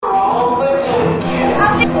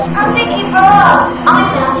I'm Nikki Ross. I'm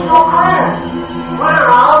Matthew O'Connor. We're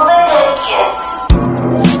all the dead kids.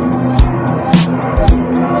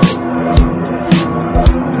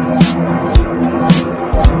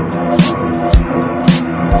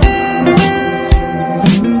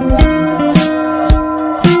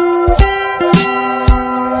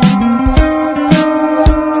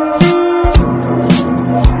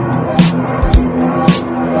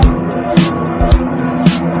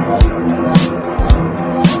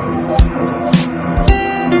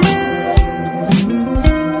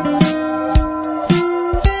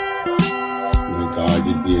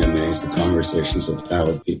 Conversations I've had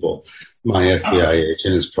with people. My FBI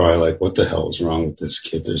agent is probably like, what the hell is wrong with this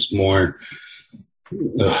kid? There's more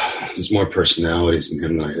personalities in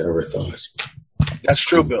him than I ever thought. That's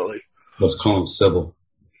true, Billy. Let's call him Sybil.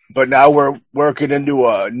 But now we're working into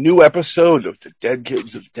a new episode of The Dead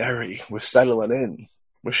Kids of Derry. We're settling in.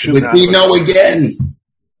 We're shooting out. We know again.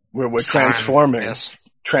 We're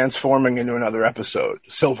transforming into another episode.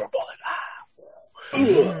 Silver Bullet.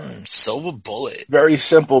 Silver Bullet. Very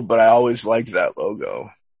simple, but I always liked that logo.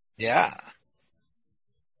 Yeah.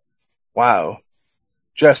 Wow.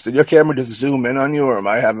 Jess, did your camera just zoom in on you, or am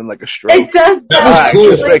I having like a stroke? It does.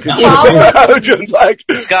 Just making sure. Just like,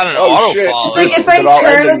 it's got an auto follow. It's like if I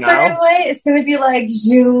turn a certain way, it's going to be like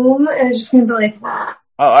zoom, and it's just going to be like. Oh,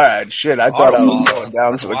 all right. Shit, I thought I was going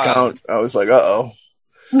down to the count. I was like, uh-oh.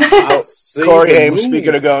 Corey Haim,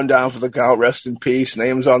 speaking of going down for the count, rest in peace.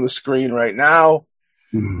 Name's on the screen right now.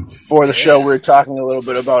 For the show, we were talking a little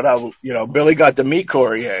bit about how, Billy got to meet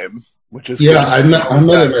Corey Haim, which is... Yeah, I met him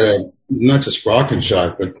at not just Rock and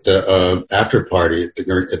Shock, but the after party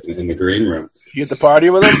in the green room. You at the party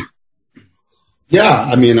with him? Yeah,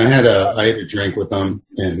 I mean, I had a drink with him,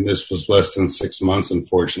 and this was less than 6 months,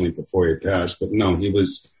 unfortunately, before he passed. But no, he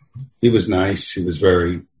was nice. He was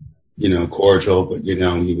very, cordial, but,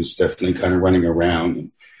 he was definitely kind of running around.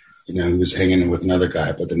 And, he was hanging with another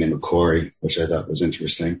guy by the name of Corey, which I thought was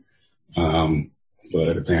interesting.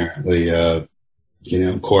 But apparently,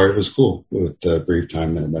 Corey was cool with the brief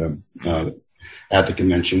time that I met him at the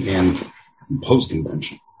convention and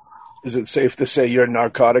post-convention. Is it safe to say your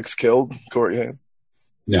narcotics killed Corey Haim?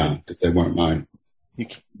 No, because they weren't mine.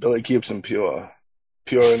 Billy keeps them pure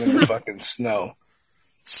in the fucking snow.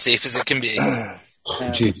 Safe as it can be.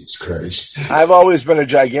 Oh, Jesus Christ. I've always been a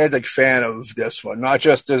gigantic fan of this one, not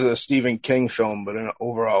just as a Stephen King film, but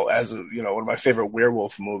overall as one of my favorite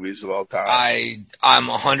werewolf movies of all time. I'm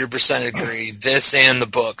 100% agree. This and the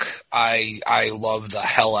book, I love the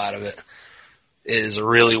hell out of it. It is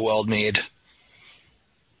really well made.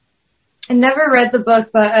 I never read the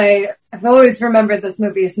book, but I've always remembered this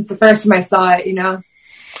movie since the first time I saw it,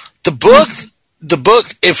 The book,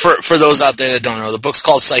 for those out there that don't know, the book's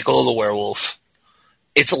called Cycle of the Werewolf.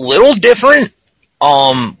 It's a little different,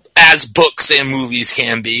 as books and movies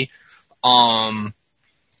can be.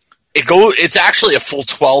 It's actually a full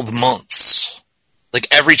 12 months. Like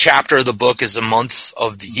every chapter of the book is a month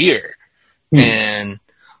of the year. And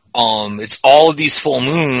it's all of these full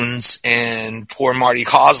moons and poor Marty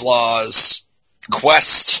Kozlow's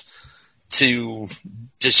quest to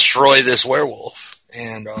destroy this werewolf.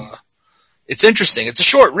 And it's interesting. It's a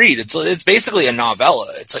short read. It's basically a novella.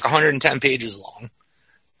 It's like 110 pages long.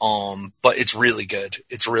 But it's really good.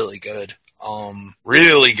 It's really good.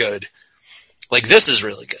 Really good. Like, this is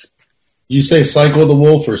really good. You say Cycle of the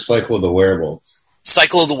Wolf or Cycle of the Werewolf?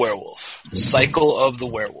 Cycle of the Werewolf. Mm-hmm. Cycle of the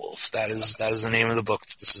Werewolf. That is the name of the book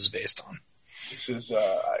that this is based on. This is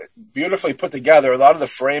beautifully put together. A lot of the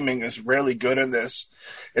framing is really good in this.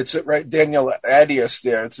 It's right, Daniel Adius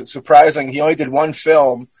there. It's surprising. He only did one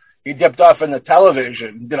film. He dipped off in the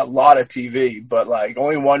television, did a lot of TV, but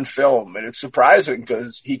only one film. And it's surprising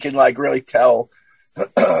because he can really tell,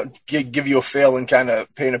 give you a feel and kind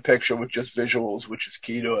of paint a picture with just visuals, which is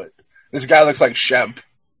key to it. This guy looks like Shemp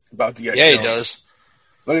about to get killed. He does.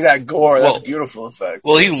 Look at that gore. That's a beautiful effect.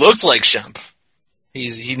 Well, he looked like Shemp.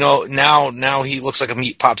 Now he looks like a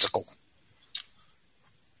meat popsicle.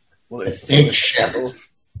 Well, Shemp.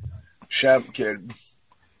 Shemp kid.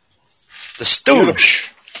 The Stooge.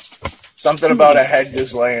 Something about a head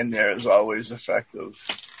just laying there is always effective.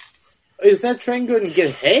 Is that train going to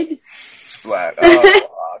get head? Splat. Oh,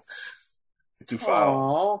 fuck. Too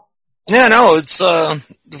foul. Yeah, no, it's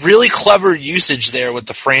really clever usage there with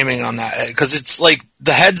the framing on that head, because it's like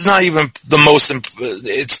the head's not even the most.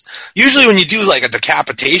 It's usually when you do a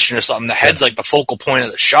decapitation or something, the head's like the focal point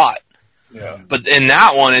of the shot. Yeah. But in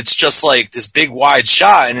that one, it's just like this big wide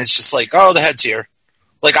shot, and it's just like, oh, the head's here.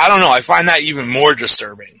 I don't know. I find that even more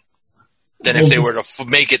disturbing. than if they were to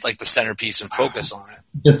make it like the centerpiece and focus on it.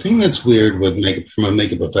 The thing that's weird with makeup, from a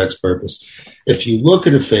makeup effects purpose, if you look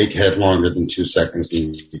at a fake head longer than 2 seconds,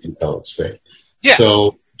 you can tell it's fake. Yeah.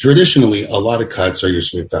 So traditionally, a lot of cuts are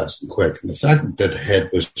usually fast and quick. And the fact that the head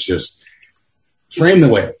was just framed the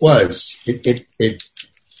way it was,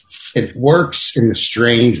 it works in a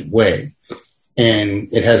strange way. And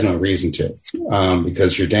it has no reason to,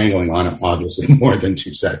 because you're dangling on it, obviously, more than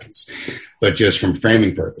 2 seconds. But just from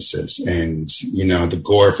framing purposes and, the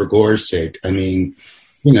gore for gore's sake, I mean,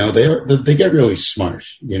 they get really smart,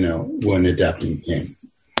 when adapting him.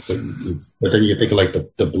 But then you think of like the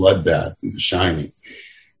bloodbath and the Shining.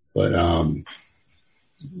 But,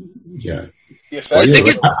 yeah.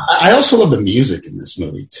 I also love the music in this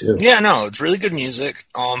movie too. Yeah, no, it's really good music.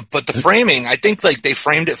 But the framing, I think like they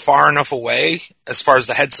framed it far enough away as far as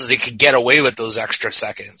the head so they could get away with those extra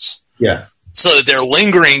seconds. Yeah. So that they're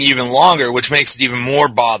lingering even longer, which makes it even more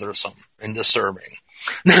bothersome and disturbing.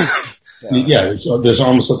 Yeah, there's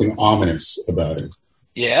almost something ominous about it.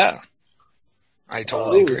 Yeah. I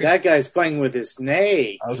totally agree. That guy's playing with his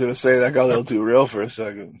snake. I was going to say that got a little too real for a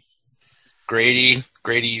second. Grady,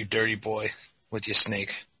 you dirty boy. With your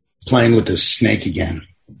snake. Playing with the snake again.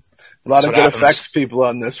 A lot of good effects people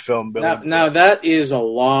on this film, Billy. Now that is a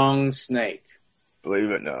long snake.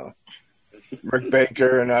 Believe it now. Rick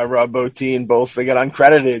Baker and Rob Bottin, both, they got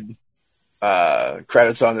uncredited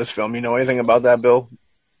credits on this film. You know anything about that, Bill?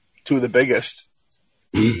 2 of the biggest.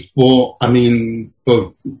 Well, I mean,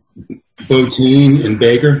 Bottin and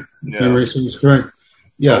Baker. Yeah. Memory is correct.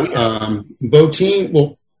 Yeah. Bottin,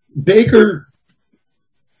 well, Baker,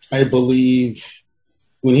 I believe,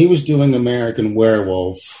 when he was doing American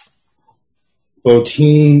Werewolf,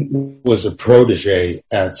 Bottin was a protege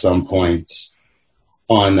at some point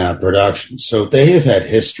on that production. So they have had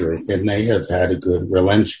history, and they have had a good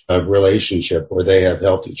relationship where they have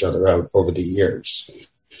helped each other out over the years.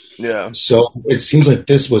 Yeah. So it seems like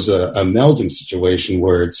this was a melding situation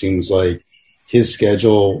where it seems like his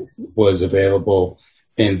schedule was available,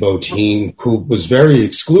 and Bottin, who was very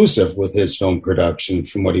exclusive with his film production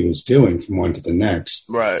from what he was doing from one to the next.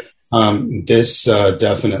 Right. This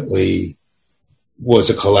definitely was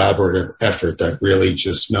a collaborative effort that really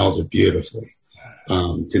just melded beautifully,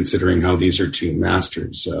 considering how these are 2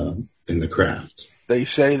 masters in the craft. They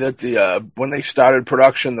say that when they started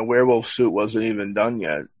production, the werewolf suit wasn't even done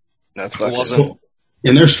yet. That's it wasn't.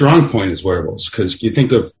 And their strong point is werewolves, because you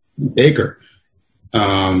think of Baker,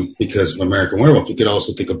 because of American Werewolf. You could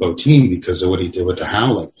also think of Bottin because of what he did with The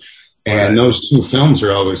Howling. And those 2 films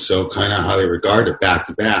are always so kind of highly regarded back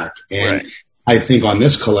to back. And I think on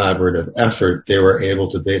this collaborative effort, they were able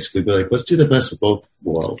to basically be like, let's do the best of both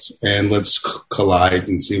worlds and let's collide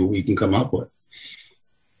and see what we can come up with.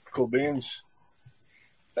 Cool beans.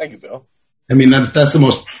 Thank you, Bill. I mean, that's the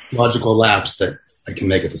most logical lapse that I can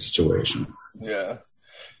make of the situation. Yeah.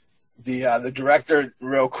 The director,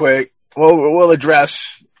 real quick, we'll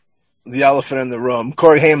address the elephant in the room.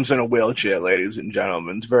 Corey Haim's in a wheelchair, ladies and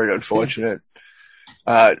gentlemen. It's very unfortunate.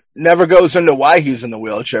 Never goes into why he's in the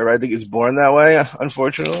wheelchair. Right? I think he's born that way,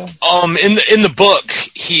 unfortunately. In the book,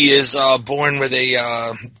 he is born with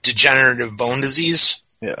a degenerative bone disease.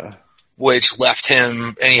 Yeah. Which left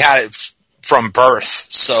him, and he had it from birth,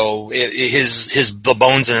 so the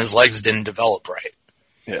bones in his legs didn't develop right.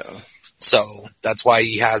 Yeah. So that's why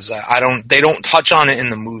he has. They don't touch on it in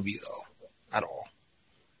the movie though, at all,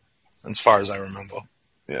 as far as I remember.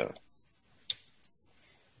 Yeah.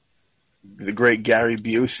 The great Gary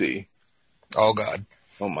Busey. Oh God.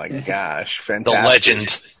 Oh my gosh!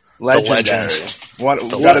 Fantastic. The legend.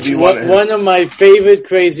 Legendary. One of my favorite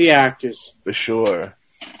crazy actors. For sure.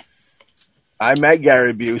 I met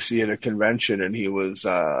Gary Busey at a convention, and he was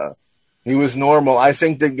normal. I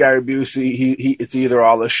think that Gary Busey, it's either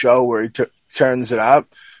all a show where he turns it up,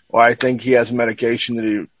 or I think he has medication that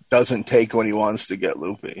he doesn't take when he wants to get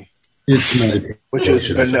loopy. It's medication. Which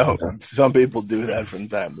is a no. Some people do that from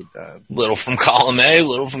time to time. Little from column A,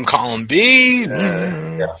 little from column B.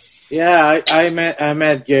 Yeah, I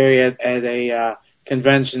met Gary at a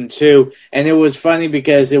convention too, and it was funny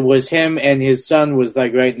because it was him and his son was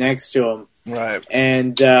like right next to him. Right.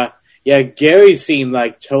 And Gary seemed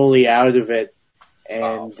like totally out of it,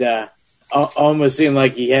 and almost seemed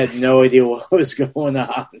like he had no idea what was going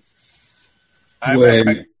on.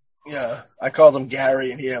 I called him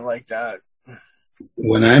Gary, and he didn't like that.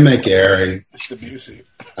 When I met Gary, Mr. Busey,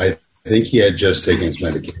 I think he had just taken his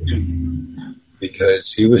medication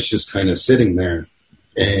because he was just kind of sitting there,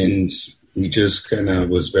 and he just kind of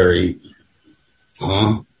was very,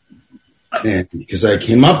 And because I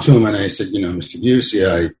came up to him and I said, Mr. Busey,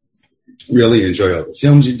 I really enjoy all the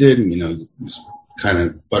films you did, and kind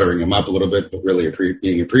of buttering him up a little bit, but really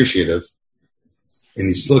being appreciative. And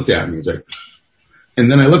he just looked at me. He's like, and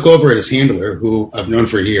then I look over at his handler, who I've known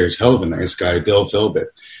for years, hell of a nice guy, Bill Philbit.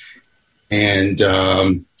 And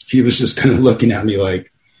he was just kind of looking at me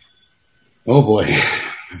like, oh boy,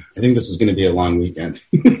 I think this is going to be a long weekend.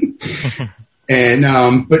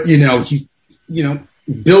 And, but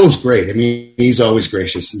Bill's great. I mean, he's always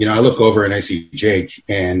gracious. I look over and I see Jake,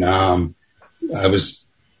 and I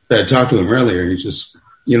talked to him earlier. He's just,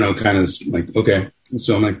 kind of like, okay.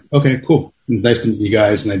 So I'm like, okay, cool. Nice to meet you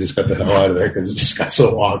guys. And I just got the hell out of there because it just got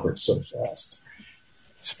so awkward so fast.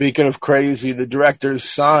 Speaking of crazy, the director's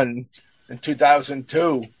son in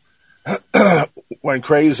 2002, when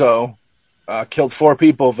Crazo killed 4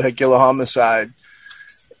 people, vehicular homicide,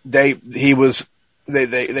 they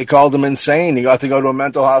called him insane. He got to go to a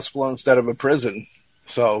mental hospital instead of a prison.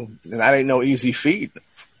 So, and that ain't no easy feat.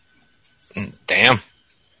 Damn.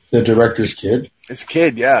 The director's kid? His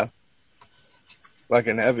kid, yeah.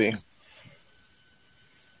 Fucking heavy.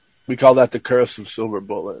 We call that the curse of Silver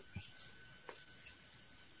Bullet.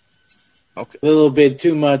 Okay. A little bit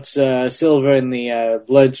too much silver in the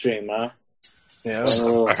bloodstream, huh? Yeah.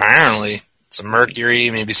 Apparently. Some mercury,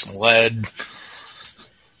 maybe some lead.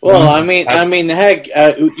 Well, I mean, heck,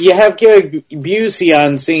 you have Gary Busey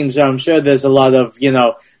on scene, so I'm sure there's a lot of,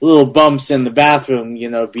 little bumps in the bathroom,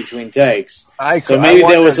 between takes. So maybe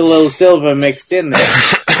there was a little silver mixed in there.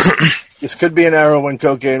 This could be an era when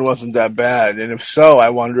cocaine wasn't that bad, and if so,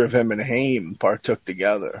 I wonder if him and Haim partook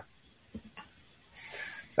together.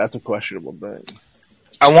 That's a questionable thing.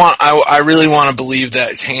 I really want to believe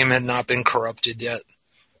that Haim had not been corrupted yet.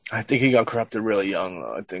 I think he got corrupted really young,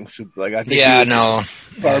 though. I think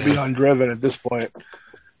far beyond driven at this point.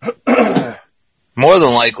 More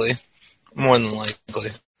than likely.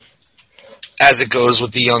 As it goes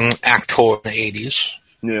with the young actor in the 80s.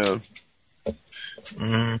 Yeah.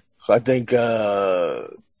 Mm-hmm. So I think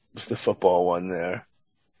what's the football one there?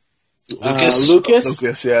 Lucas?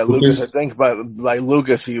 Lucas, yeah. Lucas, I think by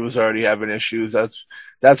Lucas, he was already having issues.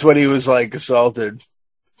 That's when he was, assaulted.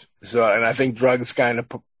 So, and I think drugs kind of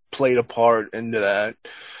played a part into that.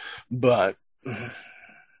 But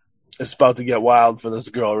it's about to get wild for this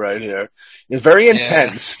girl right here. It's very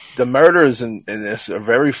intense. Yeah. The murders in this are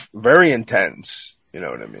very, very intense. You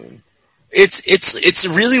know what I mean? It's a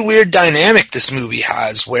really weird dynamic this movie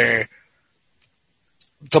has, where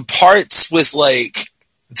the parts with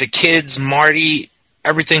the kids, Marty,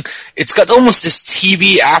 everything, it's got almost this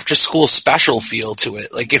TV after school special feel to it.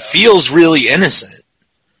 It feels really innocent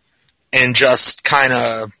and just kind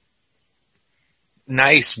of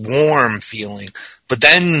nice, warm feeling. But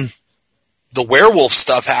then the werewolf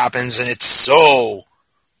stuff happens and it's so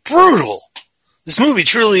brutal. This movie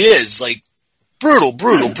truly is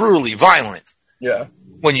brutally violent. Yeah.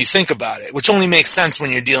 When you think about it, which only makes sense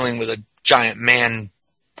when you're dealing with a giant man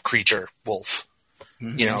creature wolf.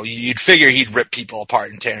 Mm-hmm. You'd figure he'd rip people apart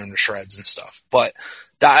and tear them to shreds and stuff. But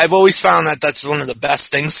I've always found that that's one of the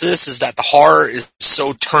best things to this, is that the horror is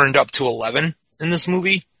so turned up to 11 in this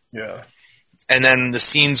movie. Yeah. And then the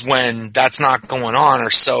scenes when that's not going on are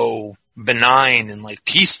so benign and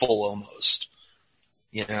peaceful almost.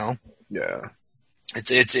 Yeah.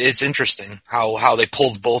 It's interesting how they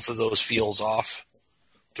pulled both of those feels off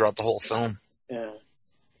throughout the whole film. Yeah.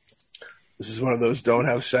 This is one of those don't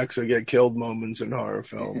have sex or get killed moments in horror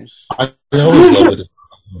films. I always loved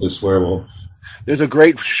this werewolf. There's a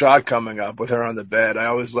great shot coming up with her on the bed. I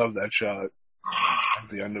always love that shot at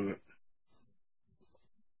the end of it.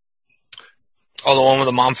 Oh, the one where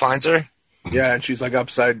the mom finds her? Yeah, and she's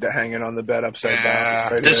hanging on the bed upside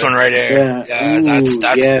down. Right this one right here. Yeah, Ooh,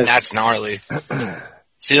 that's gnarly.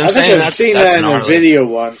 See what I'm I saying? think I've seen that in a video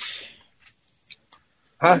once.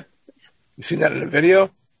 Huh? You seen that in a video?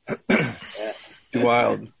 Yeah. Too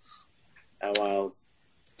wild. Wild.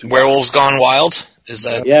 Werewolves Gone Wild? Is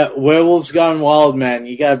that? Yeah, Werewolves Gone Wild, man.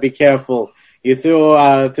 You gotta be careful. You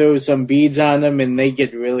throw some beads on them and they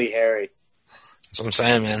get really hairy. That's what I'm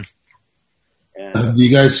saying, man. Yeah. Have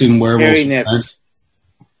you guys seen Werewolves Hairy nips.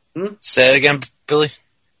 Say it again, Billy.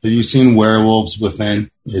 Have you seen Werewolves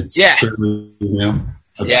Within? It's pretty,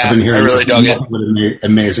 I've been hearing I really dug it.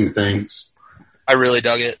 Amazing things. I really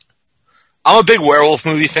dug it. I'm a big werewolf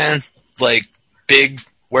movie fan. Big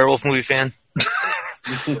werewolf movie fan.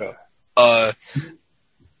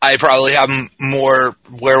 I probably have more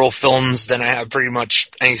werewolf films than I have pretty much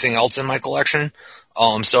anything else in my collection.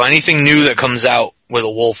 So anything new that comes out with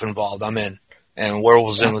a wolf involved, I'm in. And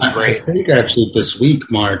Werewolves In was great. I think actually this week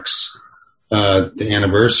marks the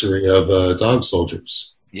anniversary of Dog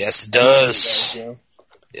Soldiers. Yes, it does.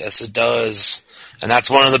 Yes, it does. And that's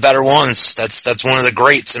one of the better ones. That's one of the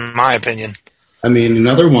greats, in my opinion. I mean,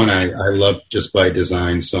 another one I love just by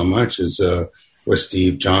design so much is what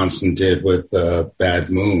Steve Johnson did with Bad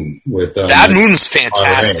Moon. With Bad Moon's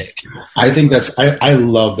fantastic. I think I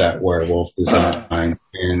love that werewolf design.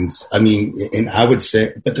 And I mean, and I would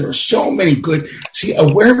say, but there are so many good. See, a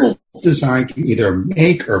werewolf design can either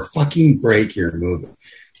make or fucking break your movie,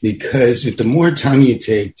 because the more time you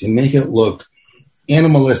take to make it look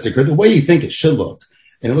animalistic or the way you think it should look,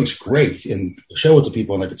 and it looks great, and show it to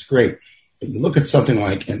people like it's great. But you look at something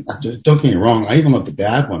like, and don't get me wrong, I even love the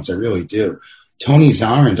bad ones, I really do. Tony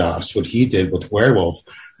Zarandos, what he did with Werewolf,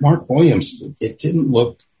 Mark Williams, it didn't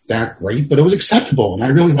look that great, but it was acceptable, and I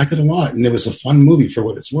really liked it a lot, and it was a fun movie for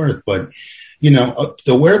what it's worth. But,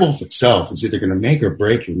 the Werewolf itself is either going to make or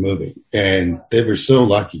break your movie, and they were so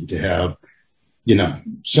lucky to have,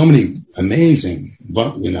 so many amazing,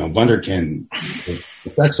 wunderkind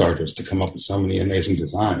effects artists to come up with so many amazing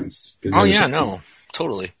designs. Oh, yeah, no,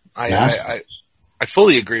 totally. I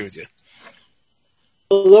fully agree with you.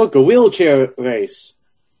 Look, a wheelchair race.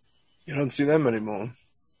 You don't see them anymore.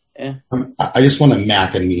 Yeah. I just want a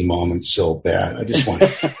Mac and Me moment so bad. I just want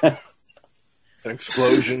an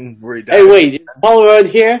explosion where he died. Hey, wait. Paul Rudd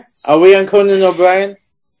here? Are we on Conan O'Brien?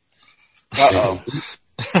 Uh-oh.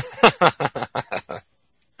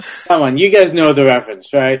 Come on, you guys know the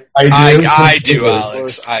reference, right? I do,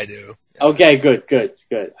 Alex. I do. Okay, good.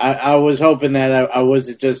 I was hoping that I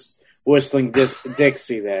wasn't just whistling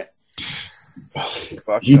Dixie there.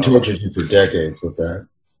 He tortured you for decades with that.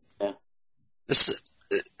 Yeah.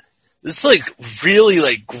 This like really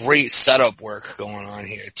like great setup work going on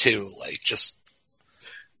here too. Like just,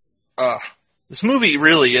 this movie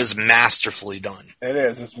really is masterfully done. It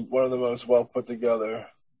is. It's one of the most well put together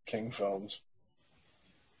King films.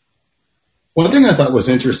 One thing I thought was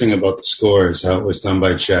interesting about the score is how it was done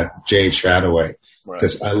by Jay Chataway.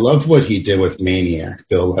 Because I loved what he did with Maniac,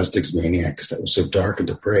 Bill Lustig's Maniac, because that was so dark and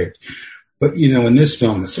depraved. But, in this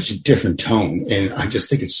film, it's such a different tone. And I just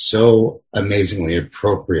think it's so amazingly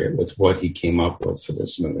appropriate with what he came up with for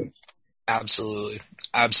this movie. Absolutely.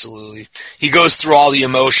 He goes through all the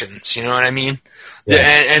emotions, you know what I mean? Yeah.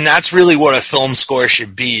 And that's really what a film score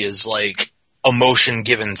should be, is like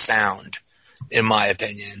emotion-given sound, in my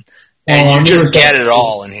opinion. And you just get it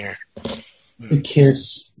all in here. The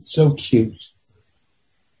kiss. It's so cute.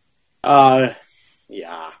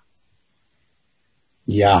 Yeah.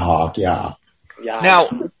 Yeah, Hawk, yeah. Now,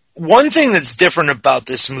 one thing that's different about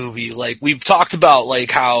this movie, like we've talked about,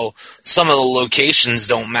 like how some of the locations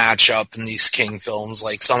don't match up in these King films.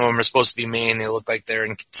 Like some of them are supposed to be Maine, they look like they're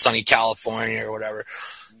in sunny California or whatever.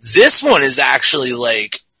 This one is actually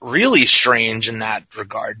like really strange in that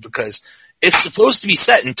regard, because it's supposed to be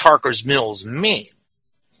set in Tarker's Mills, Maine.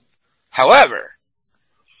 However,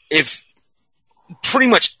 if pretty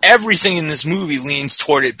much everything in this movie leans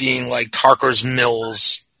toward it being like Tarker's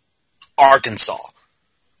Mills, Arkansas.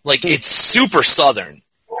 Like, it's super Southern.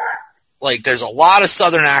 Like, there's a lot of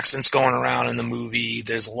Southern accents going around in the movie.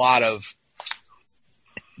 There's a lot of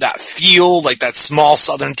that feel, like that small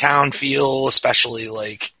Southern town feel, especially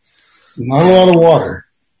like... Not a lot of water.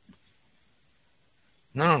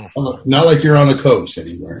 No. Not like you're on the coast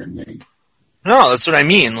anywhere in Maine. No, that's what I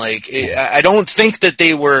mean. Like, I don't think that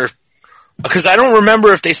they were... Because I don't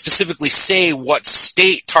remember if they specifically say what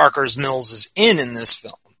state Tarker's Mills is in this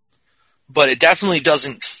film. But it definitely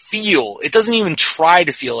doesn't feel... It doesn't even try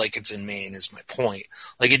to feel like it's in Maine, is my point.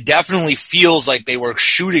 Like, it definitely feels like they were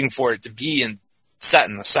shooting for it to be set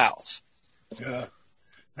in the South. Yeah.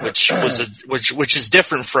 Which is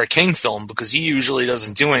different for a King film, because he usually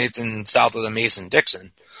doesn't do anything south of the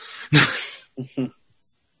Mason-Dixon.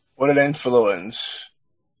 What an influence.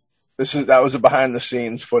 That was a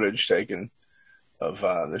behind-the-scenes footage taken of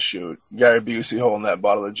the shoot. Gary Busey holding that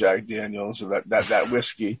bottle of Jack Daniels, or that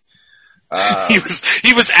whiskey.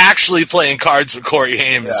 He was actually playing cards with Corey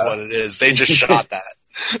Haim, is what it is. They just shot that.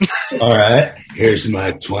 All right, here's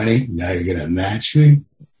my 20. Now you're gonna match me.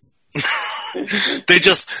 They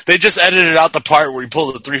just edited out the part where he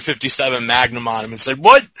pulled the .357 Magnum on him and said,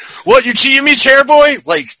 "What? You cheating me, chair boy?"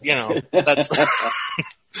 Like, that's.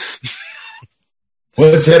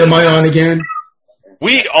 What set am I on again?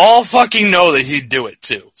 We all fucking know that he'd do it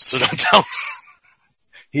too, so don't tell me.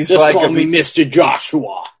 He's just like call me Mr.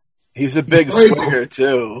 Joshua. He's a big swigger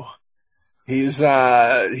too. He's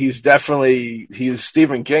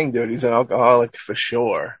Stephen King, dude. He's an alcoholic for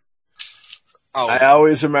sure. Oh. I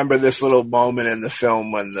always remember this little moment in the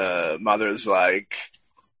film when the mother's like,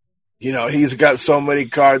 he's got so many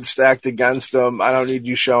cards stacked against him. I don't need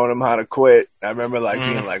you showing him how to quit. I remember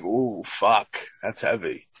being like, ooh, fuck, that's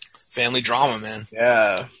heavy. Family drama, man.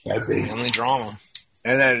 Yeah. Heavy. Family drama.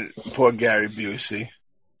 And then poor Gary Busey.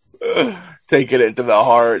 taking it to the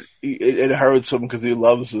heart. It hurts him because he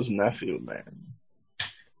loves his nephew, man.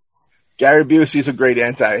 Gary Busey's a great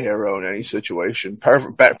anti-hero in any situation.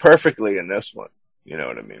 Perfectly in this one. You know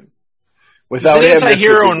what I mean? He's an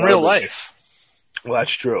anti-hero in real life. Well,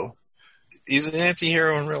 that's true. He's an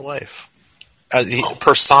anti-hero in real life.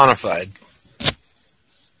 Personified.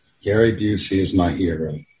 Gary Busey is my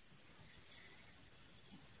hero.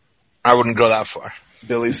 I wouldn't go that far.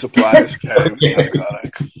 Billy Supplies.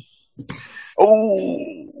 Oh,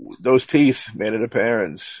 those teeth made an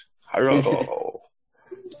appearance. Hero.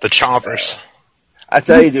 The chompers. I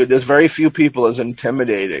tell you, dude, there's very few people as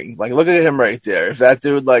intimidating. Like, look at him right there. If that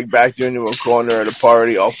dude, like, backed you into a corner at a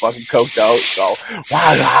party all fucking coked out,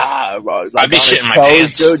 I'd be shitting my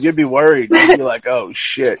pants. Dude, you'd be worried. You'd be like, oh,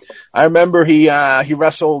 shit. I remember he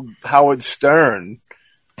wrestled Howard Stern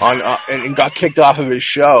and got kicked off of his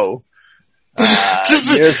show.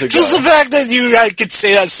 Just the fact that you could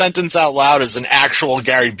say that sentence out loud is an actual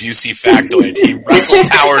Gary Busey factoid. He wrestled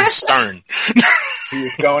Howard Stern. He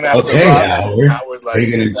was going after Howard. Are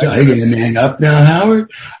you going to man up now, Howard?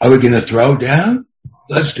 Are we going to throw down?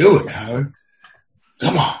 Let's do it, Howard.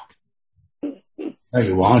 Come on. Now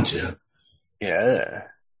you want to. Yeah.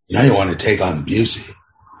 Now you want to take on Busey.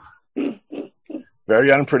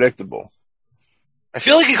 Very unpredictable. I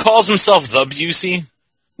feel like he calls himself the Busey.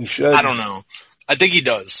 He should. I don't know. I think he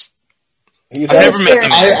does. I've never met the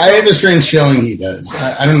man. I have a strange feeling he does.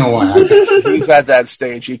 I don't know why. He's at that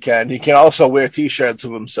stage. He can. He can also wear T-shirts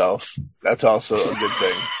of himself. That's also a good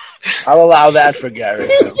thing. I'll allow that for Gary.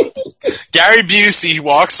 Gary Busey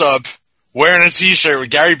walks up wearing a T-shirt with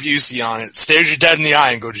Gary Busey on it, stares you dead in the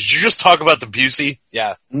eye, and goes, "Did you just talk about the Busey?"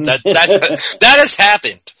 Yeah, that has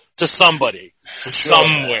happened to somebody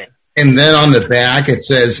somewhere. And then on the back it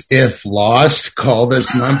says, "If lost, call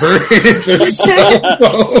this number." It's a cell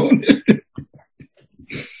phone.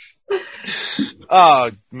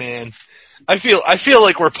 Oh man, I feel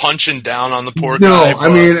like we're punching down on the poor guy.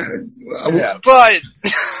 But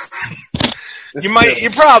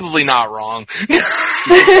you're probably not wrong.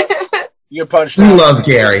 You punched. We love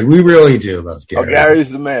Gary. We really do love Gary. Oh,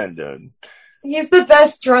 Gary's the man, dude. He's the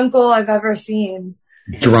best Drunkle I've ever seen.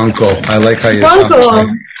 Drunkle. I like how you.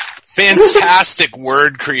 Drunkle. Fantastic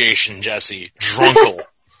word creation, Jesse. Drunkle.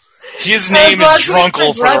 His name is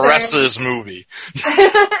Drunkle for the rest of this movie.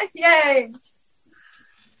 Yay.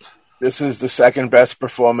 This is the second best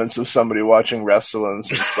performance of somebody watching wrestling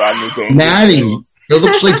since Rodney Dangerfield. Natty, it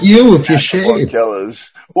looks like you if you shave.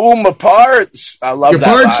 Killers. Ooh, my parts. I love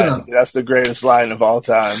that line. That's the greatest line of all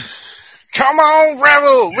time. Come on,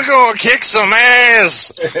 Rebel. We're going to kick some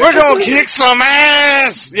ass. We're going to kick some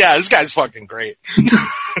ass. Yeah, this guy's fucking great.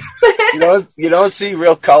 You don't see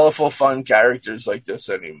real colorful, fun characters like this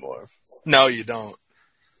anymore. No, you don't.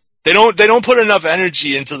 They don't put enough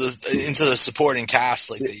energy into the supporting cast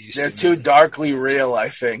like they used to. They're too darkly real, I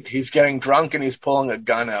think. He's getting drunk and he's pulling a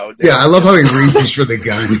gun out. Yeah, I love how he reaches for the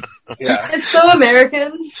gun. Yeah. It's so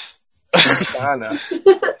American.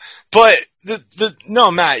 But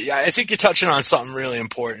no, Matt, I think you're touching on something really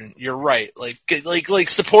important. You're right. Like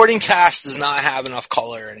supporting cast does not have enough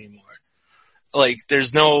color anymore. Like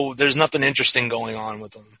there's nothing interesting going on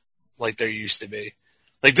with them like there used to be.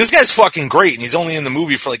 Like this guy's fucking great and he's only in the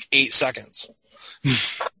movie for like 8 seconds.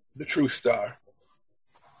 The true star.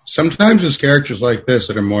 Sometimes it's characters like this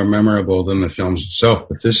that are more memorable than the films itself,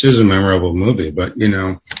 but this is a memorable movie. But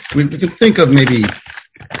we can think of maybe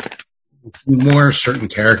more certain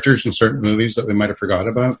characters in certain movies that we might have forgot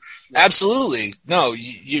about. Absolutely. No,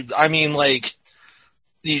 I mean, like,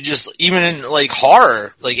 you just, even in, like,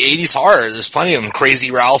 horror, like 80s horror, there's plenty of them.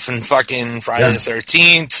 Crazy Ralph and fucking Friday the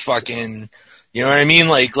 13th, fucking, you know what I mean?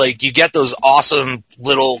 Like you get those awesome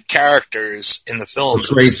little characters in the films.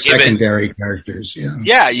 Great secondary characters, yeah.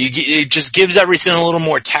 Yeah, it just gives everything a little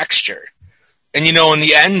more texture. And in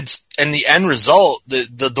the end result,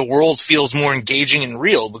 the world feels more engaging and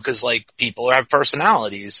real because like people have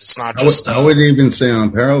personalities. It's not just. I would even say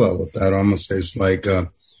on parallel with that, almost is like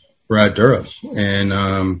Brad Dourif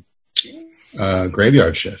and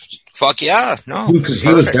Graveyard Shift. Fuck yeah, no, because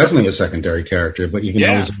he was definitely a secondary character, but even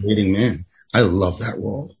though he was a leading man, I love that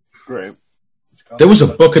role. Great. There was a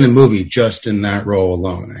book in a movie just in that role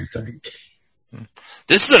alone. I think.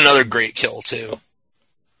 This is another great kill too.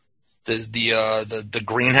 The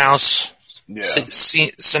greenhouse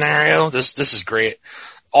scenario. This is great.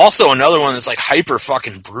 Also, another one that's like hyper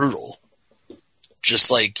fucking brutal. Just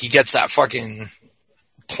like he gets that fucking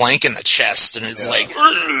plank in the chest, and it's like,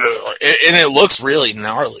 and it looks really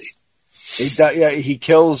gnarly. He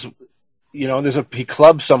kills. He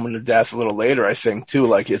clubs someone to death a little later. I think too.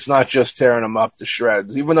 Like it's not just tearing him up to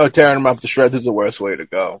shreds, even though tearing him up to shreds is the worst way to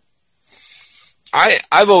go.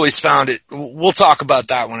 I've always found it. We'll talk about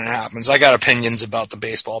that when it happens. I got opinions about the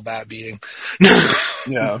baseball bat beating.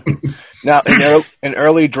 Yeah. Now, in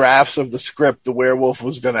early drafts of the script, the werewolf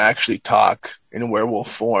was going to actually talk in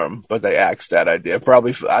werewolf form, but they axed that idea.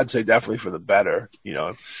 Probably, I'd say definitely for the better. You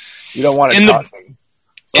know, you don't want it talking.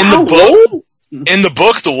 In the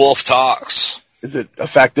book, the wolf talks. Is it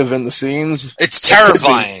effective in the scenes? It's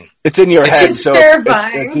terrifying. It's in your head, so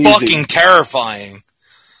terrifying. it's easy. Fucking terrifying.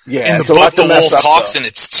 Yeah, in the book, the wolf talks, and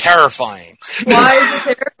it's terrifying. Why is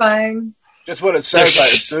it terrifying? Just what it says, I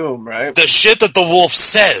assume, right? The shit that the wolf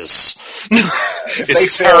says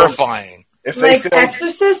is terrifying. If like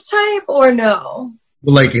Exorcist type or no?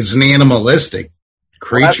 Like it's an animalistic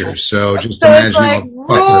creature, so just so imagine it's like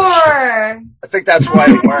roar. I think that's why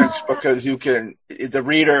it works, because the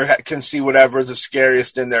reader can see whatever is the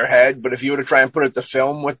scariest in their head. But if you were to try and put it to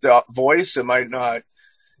film with the voice, it might not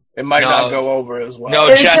go over as well. No,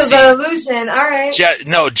 Jesse. It's an illusion. All right.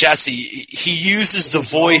 Jesse. He uses the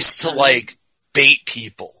voice to like bait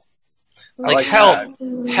people. Like help.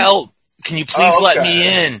 Can you please let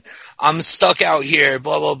me in? I'm stuck out here.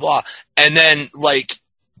 Blah blah blah. And then like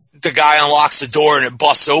the guy unlocks the door and it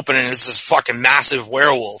busts open and it's this fucking massive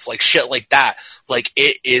werewolf. Like shit like that. Like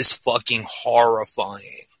it is fucking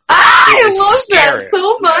horrifying. I love that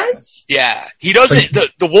so much. Yeah, he doesn't.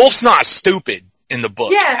 The wolf's not stupid in the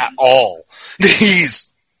book at all.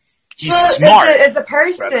 He's smart. It's a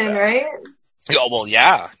person, right? Oh well,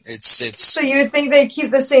 yeah. It's. So you would think they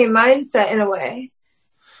keep the same mindset in a way.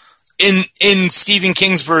 In Stephen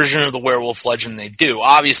King's version of the werewolf legend, they do.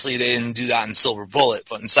 Obviously, they didn't do that in Silver Bullet,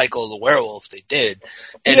 but in Cycle of the Werewolf, they did.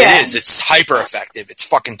 And it's hyper effective. It's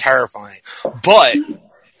fucking terrifying. But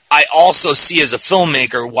I also see as a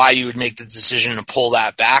filmmaker why you would make the decision to pull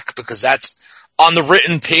that back, because that's on the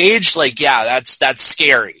written page. Like, yeah, that's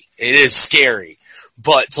scary. It is scary,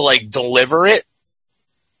 but to like deliver it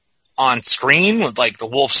on screen with like the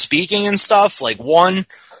wolf speaking and stuff, like one,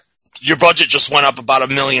 your budget just went up about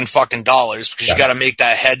 $1 million fucking dollars because you got to make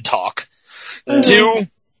that head talk. Mm-hmm. Two,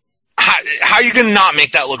 how are you going to not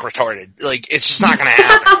make that look retarded? Like, it's just not going to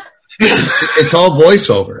happen. It's all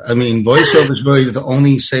voiceover. I mean, voiceover is really the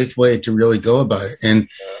only safe way to really go about it. And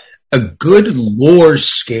a good lore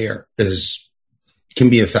scare can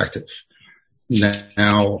be effective.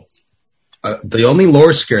 Now, the only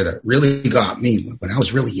lore scare that really got me when I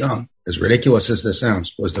was really young, as ridiculous as this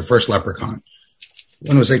sounds, was the first Leprechaun.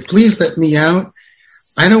 When it was like, please let me out.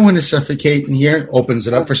 I don't want to suffocate in here. Opens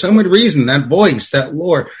it up. For some weird reason, that voice, that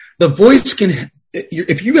lore, the voice can,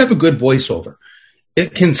 if you have a good voiceover,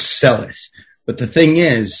 it can sell it. But the thing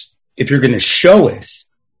is, if you're going to show it,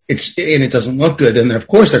 and it doesn't look good, then of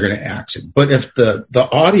course they're going to axe it. But if the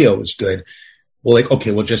audio is good, well, like, okay,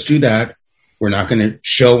 we'll just do that. We're not going to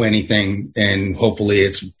show anything, and hopefully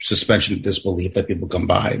it's suspension of disbelief that people come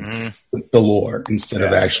by the lore instead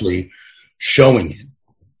of actually showing it.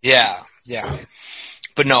 Yeah.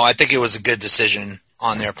 But no, I think it was a good decision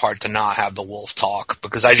on their part to not have the wolf talk,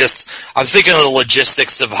 because I'm thinking of the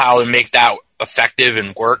logistics of how to make that effective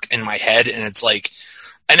and work in my head, and it's like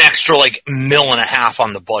an extra like $1.5 million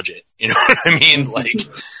on the budget. You know what I mean? Like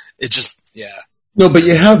it just, No, but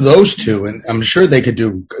you have those two, and I'm sure they could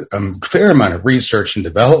do a fair amount of research and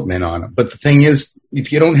development on them. But the thing is,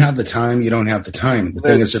 if you don't have the time, you don't have the time. The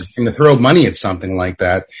thing is, if you're going to throw money at something like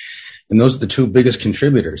that, and those are the two biggest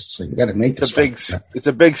contributors, so you got to make this. It's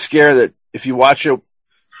a big scare that if you watch it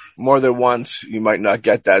more than once, you might not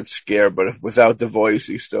get that scare, but without the voice,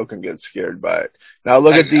 you still can get scared by it. Now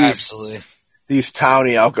look at these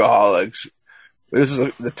towny alcoholics. This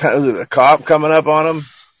is the cop coming up on them.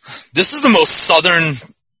 This is the most southern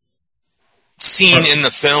scene in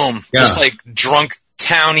the film. Yeah. Just like drunk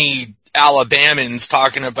towny Alabamans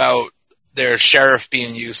talking about their sheriff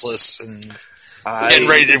being useless and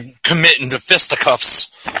ready to commit into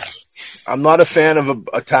fisticuffs. I'm not a fan of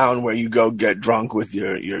a town where you go get drunk with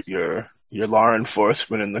your law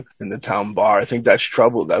enforcement in the town bar. I think that's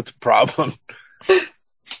trouble. That's a problem.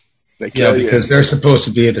 They kill you. Because they're supposed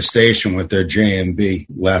to be at the station with their JMB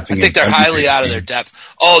laughing. I think they're highly out of their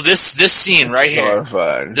depth. Oh, this scene right here.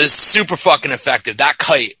 Horrifying. This is super fucking effective. That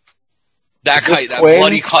kite. That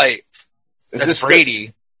bloody kite. That's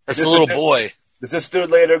Brady. That's the little boy. Does this dude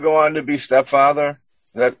later go on to be stepfather?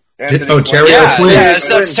 Is that Anthony Quinn? Terry O'Quinn. Yeah,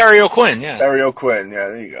 that's Terry O'Quinn. Yeah, Terry O'Quinn. Yeah,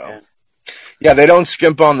 there you go. Yeah, they don't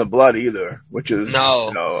skimp on the blood either, which is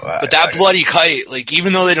but that bloody kite, like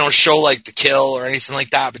even though they don't show like the kill or anything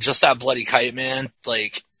like that, but just that bloody kite, man,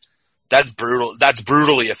 like that's brutal. That's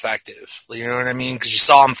brutally effective. You know what I mean? Because you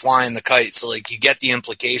saw him flying the kite, so like you get the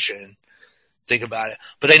implication. Think about it,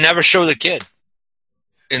 but they never show the kid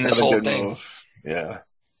in this whole thing. Yeah.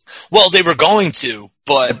 Well, they were going to,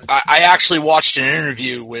 but I actually watched an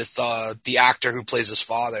interview with the actor who plays his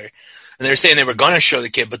father, and they were saying they were going to show the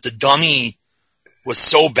kid, but the dummy was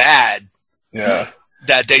so bad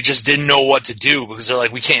that they just didn't know what to do because they're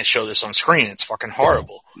like, we can't show this on screen. It's fucking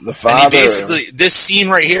horrible. The father, and he basically, this scene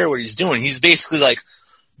right here, what he's doing, he's basically like,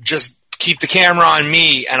 just keep the camera on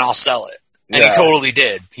me and I'll sell it. And he totally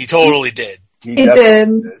did. He totally did. He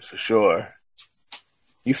did. For sure.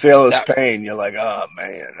 You feel his pain. You're like, oh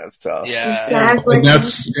man, that's tough. Yeah, Exactly.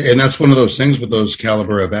 And that's one of those things with those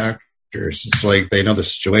caliber of actors. It's like they know the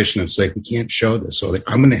situation. It's like we can't show this, so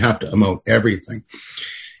I'm going to have to emote everything,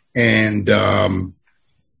 and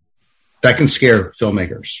that can scare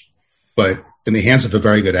filmmakers. But in the hands of a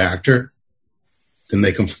very good actor, then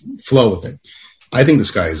they can flow with it. I think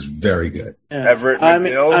this guy is very good. Yeah. Everett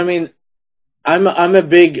McGill. I mean, I'm a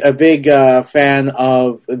big fan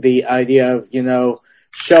of the idea of, you know,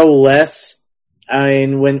 show less. I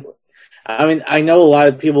know a lot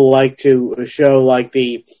of people like to show like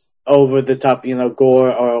the over the top, you know,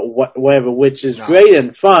 gore or whatever, which is great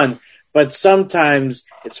and fun. But sometimes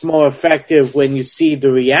it's more effective when you see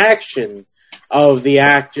the reaction of the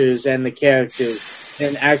actors and the characters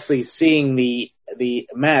than actually seeing the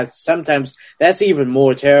mask. Sometimes that's even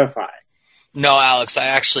more terrifying. No, Alex, I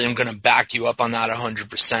actually am going to back you up on that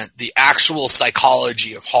 100%. The actual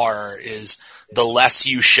psychology of horror is the less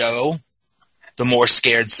you show, the more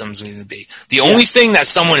scared someone's going to be. The only thing that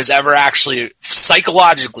someone is ever actually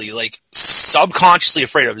psychologically, like subconsciously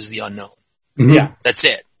afraid of is the unknown. Mm-hmm. Yeah. That's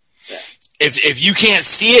it. Yeah. If you can't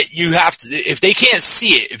see it, you have to. If they can't see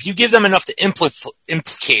it, if you give them enough to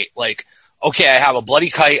implicate, like, okay, I have a bloody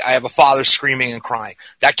kite, I have a father screaming and crying.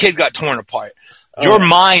 That kid got torn apart. Your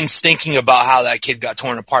mind's thinking about how that kid got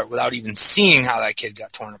torn apart without even seeing how that kid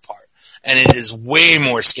got torn apart. And it is way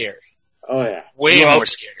more scary. Oh, yeah. Way more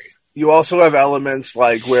scary. You also have elements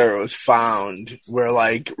like where it was found, where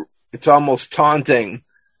like it's almost taunting,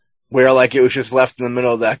 where like it was just left in the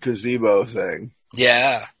middle of that gazebo thing.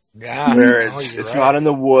 Yeah. Yeah. Where it's not in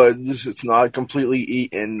the woods, it's not completely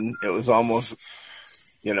eaten. It was almost,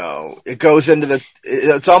 you know, it goes into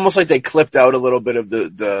it's almost like they clipped out a little bit of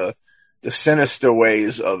the sinister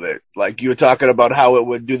ways of it. Like you were talking about how it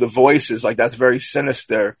would do the voices, like that's very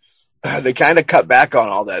sinister. They kind of cut back on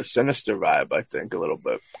all that sinister vibe, I think, a little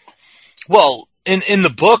bit. Well, in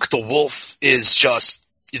the book, the wolf is just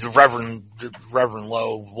the Reverend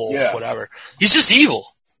Lowe Wolf, whatever. He's just evil.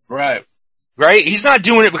 Right. Right? He's not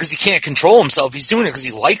doing it because he can't control himself. He's doing it because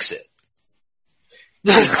he likes it.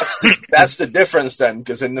 That's the difference then,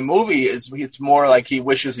 because in the movie it's more like he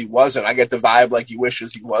wishes he wasn't. I get the vibe like he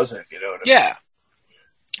wishes he wasn't, you know what I mean? Yeah.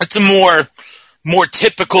 It's a more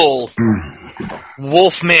typical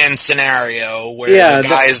Wolfman scenario where the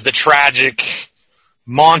guy is the tragic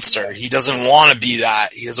monster. He doesn't want to be that.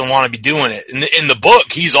 He doesn't want to be doing it. In the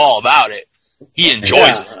book, he's all about it. He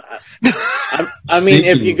enjoys it. I mean,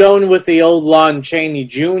 if you're going with the old Lon Chaney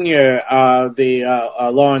Jr.,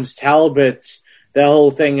 Lawrence Talbot, the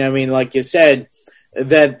whole thing, I mean, like you said,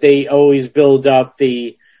 that they always build up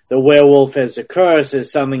the werewolf as a curse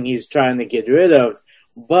as something he's trying to get rid of.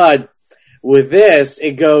 But with this,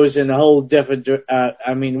 it goes in a whole different,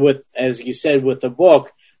 with, as you said, with the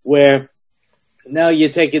book, where now you're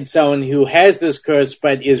taking someone who has this curse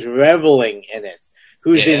but is reveling in it,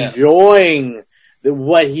 who's enjoying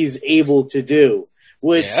what he's able to do,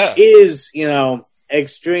 which is, you know,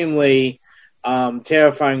 extremely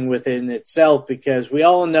terrifying within itself, because we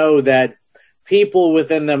all know that people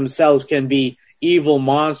within themselves can be evil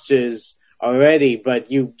monsters already,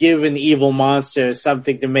 but you give an evil monster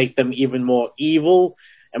something to make them even more evil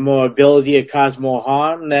and more ability to cause more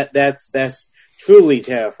harm. That's truly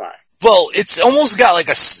terrifying. Well, it's almost got like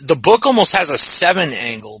the book almost has a 7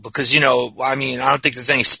 angle because, you know, I mean, I don't think there's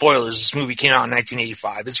any spoilers. This movie came out in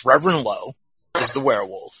 1985. It's Reverend Lowe is the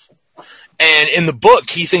werewolf. And in the book,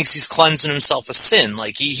 he thinks he's cleansing himself of sin.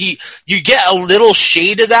 Like you get a little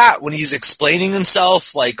shade of that when he's explaining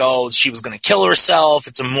himself. Like, oh, she was going to kill herself.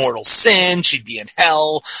 It's a mortal sin. She'd be in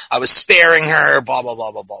hell. I was sparing her. Blah blah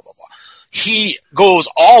blah blah blah blah blah. He goes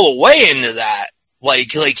all the way into that.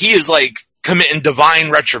 Like he is like committing divine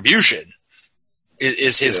retribution.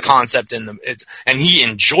 Is his concept in and he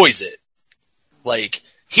enjoys it. Like.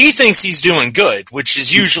 He thinks he's doing good, which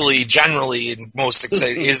is usually, generally, in most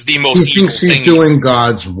is the most evil thing. He thinks he's doing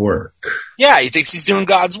God's work. Yeah, he thinks he's doing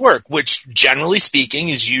God's work, which, generally speaking,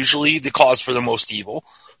 is usually the cause for the most evil.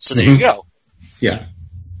 So there you go. Yeah.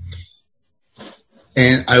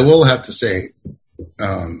 And I will have to say,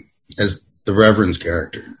 as the Reverend's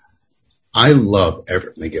character, I love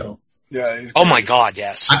Everett McGill. Yeah. Oh, my God,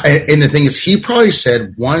 yes. And the thing is, he probably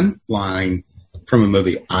said one line from a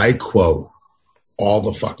movie I quote all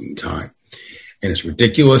the fucking time. And as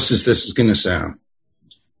ridiculous as this is going to sound,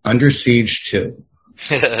 Under Siege 2,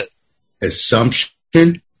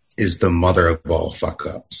 assumption is the mother of all fuck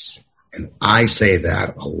ups. And I say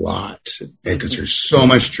that a lot because there's so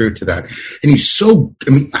much truth to that. And he's so,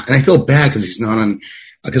 I mean, and I feel bad because he's not on,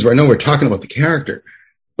 because I know we're talking about the character,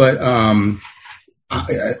 but,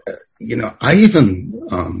 I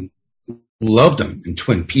even loved him in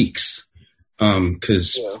Twin Peaks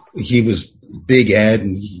because he was Big Ed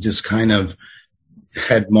and he just kind of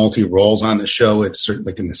had multi roles on the show. It's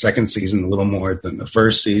like in the second season, a little more than the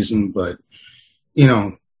first season, but you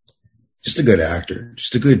know, just a good actor,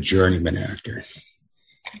 just a good journeyman actor.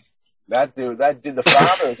 That dude, the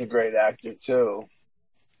father is a great actor too.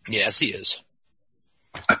 Yes, he is.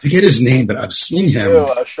 I forget his name, but I've seen him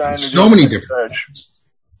in so many different things.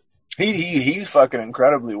 He's fucking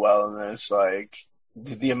incredibly well in this. Like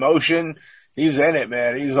the emotion, he's in it,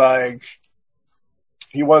 man. He's like,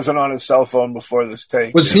 he wasn't on his cell phone before this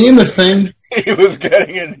take. Was he in The Thing? He was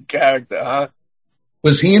getting into character, huh?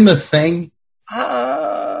 Was he in The Thing?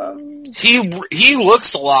 He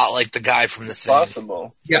looks a lot like the guy from The Thing.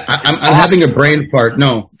 Possible. Yeah, I'm having a brain fart.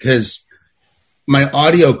 No, because my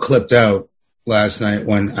audio clipped out last night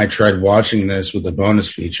when I tried watching this with the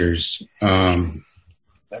bonus features.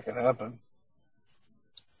 That can happen.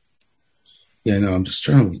 Yeah, no, I'm just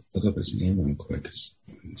trying to look up his name real quick because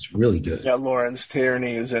it's really good. Yeah, Lawrence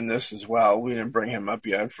Tierney is in this as well. We didn't bring him up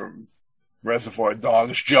yet from Reservoir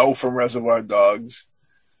Dogs. Joe from Reservoir Dogs.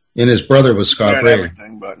 And his brother was Scott Brady.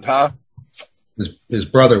 Everything, but, huh? His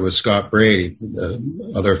brother was Scott Brady,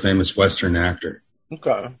 the other famous Western actor.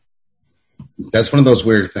 Okay. That's one of those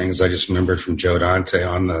weird things I just remembered from Joe Dante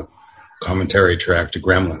on the commentary track to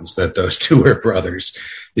Gremlins, that those two were brothers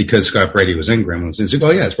because Scott Brady was in Gremlins. And he's like,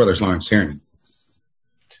 oh yeah, his brother's Lawrence Tierney.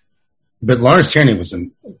 But Lawrence Tierney was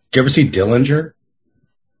in, did you ever see Dillinger?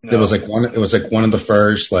 No. It was like one of the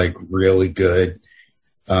first like really good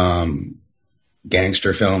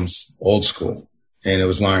gangster films, old school. And it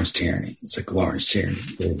was Lawrence Tierney. It's like Lawrence Tierney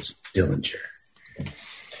is Dillinger.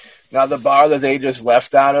 Now the bar that they just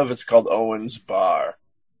left out of, it's called Owen's Bar.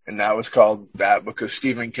 And that was called that because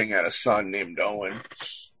Stephen King had a son named Owen.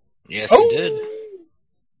 Yes, he did.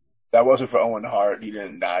 That wasn't for Owen Hart. He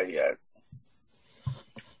didn't die yet.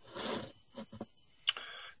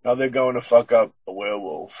 Now they're going to fuck up a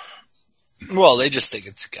werewolf. Well, they just think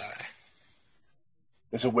it's a guy.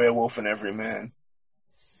 There's a werewolf in every man.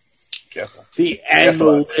 Careful. The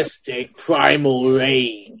animalistic primal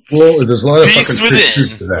rage. Well, there's a lot of Beast fucking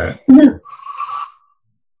within. To that.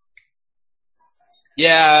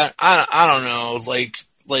 Yeah, I don't know. Like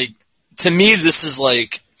to me, this is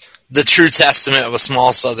like the true testament of a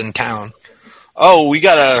small southern town. Oh, we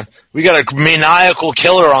got a maniacal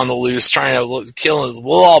killer on the loose trying to kill us.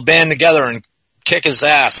 We'll all band together and kick his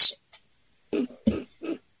ass.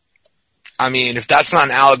 I mean, if that's not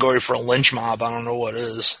an allegory for a lynch mob, I don't know what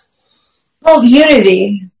is. Called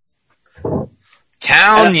Unity.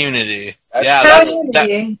 Town Unity. Yeah,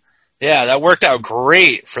 that worked out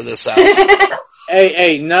great for this house.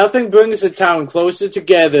 Hey, nothing brings a town closer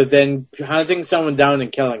together than hunting someone down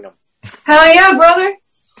and killing them. Hell yeah, brother.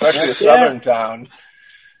 Especially a southern town.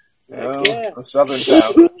 A southern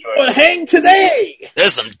town. We'll hang today.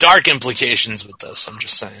 There's some dark implications with this, I'm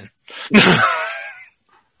just saying.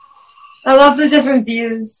 I love the different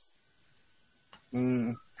views.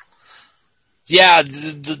 Mm. Yeah,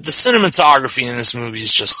 the cinematography in this movie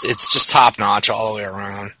is just top notch all the way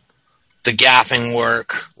around. The gaffing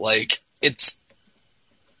work, like it's.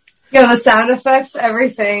 Yeah, the sound effects,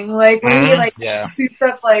 everything. Like when he suits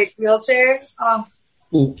up like wheelchair. Oh.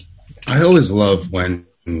 Well, I always love when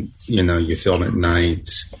you film at night,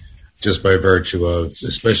 just by virtue of,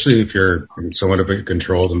 especially if you're in somewhat of a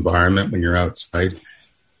controlled environment when you're outside,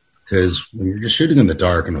 because when you're just shooting in the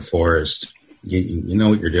dark in a forest, you know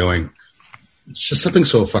what you're doing. It's just something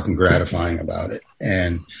so fucking gratifying about it,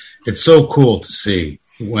 and it's so cool to see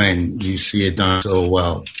when you see it done so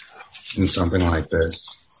well in something like this.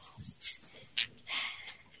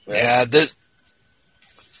 Yeah,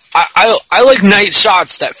 I like night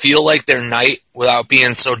shots that feel like they're night without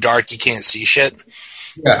being so dark you can't see shit.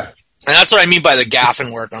 Yeah. And that's what I mean by the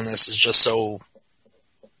gaffing work on this is just so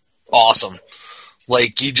awesome.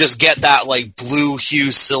 Like, you just get that, like, blue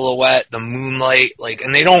hue silhouette, the moonlight, like,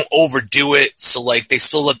 and they don't overdo it, so, like, they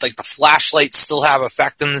still look like the flashlights still have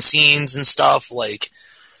effect in the scenes and stuff. Like,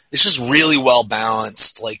 it's just really well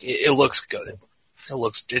balanced. Like, it looks good.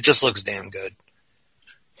 It just looks damn good.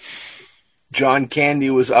 John Candy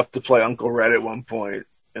was up to play Uncle Red at one point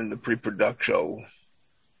in the pre-production show.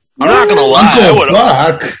 I'm not gonna lie, I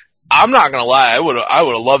would have. I'm not gonna lie. I would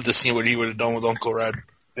have loved to see what he would have done with Uncle Red.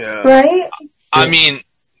 Yeah. Right? I mean,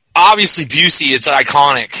 obviously Busey. It's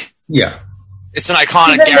iconic. Yeah. It's an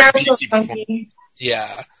iconic He's a Gary natural Busey funky. performance.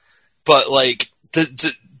 Yeah, but like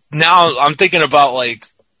now I'm thinking about like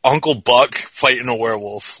Uncle Buck fighting a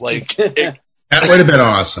werewolf. Like that would have been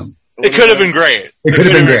awesome. It could have been great. It could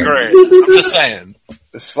have been great. I'm just saying.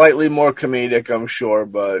 It's slightly more comedic, I'm sure,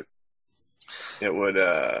 but it would.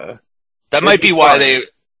 That might be why they.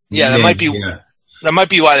 Yeah, that might be. Yeah. That might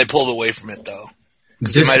be why they pulled away from it, though.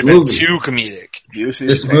 Because it might have been too comedic.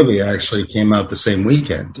 This movie actually came out the same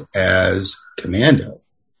weekend as Commando.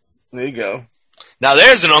 There you go. Now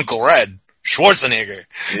there's an Uncle Red, Schwarzenegger.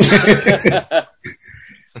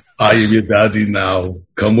 I am your daddy now.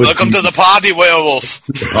 Come with Welcome me. to the party, werewolf.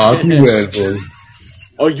 The party werewolf.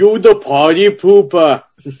 Are you the party pooper?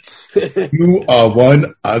 You are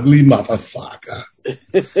one ugly motherfucker.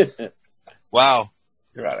 Wow.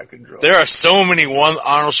 You're out of control. There are so many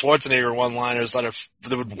Arnold Schwarzenegger one-liners that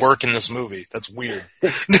would work in this movie. That's weird.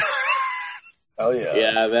 Oh, yeah.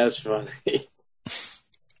 Yeah, that's funny.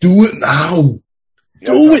 Do it now.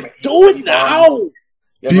 Do it now.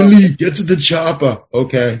 Billy, get to the chopper.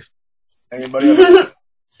 Okay. Anybody ever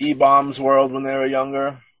E-Bombs World when they were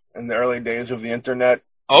younger? In the early days of the internet?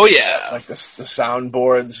 Oh, yeah. Like the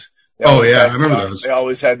soundboards. Oh, yeah, I remember those. They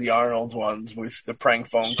always had the Arnold ones with the prank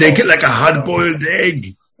phone. Shake it like a hard-boiled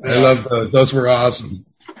egg. I love those. Those were awesome.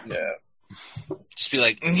 Yeah. Just be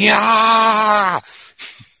like, yeah.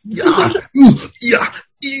 Yeah. Yeah.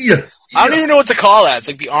 Yeah. I don't even know what to call that. It's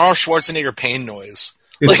like the Arnold Schwarzenegger pain noise.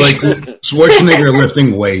 It's like Schwarzenegger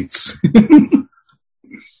lifting weights.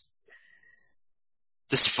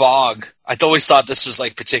 This fog. I always thought this was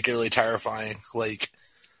like particularly terrifying. Like,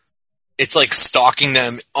 it's like stalking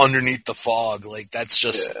them underneath the fog. Like, that's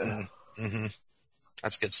just,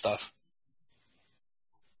 that's good stuff.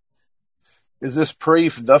 Is this pre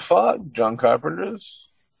The Fog, John Carpenter's?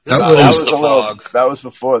 That was The Fog. That was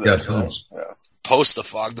before this. Yes, yeah. Post The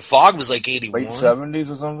Fog. The Fog was like 81. Late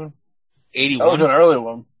 70s or something? 81. That was an early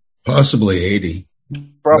one. Possibly 80.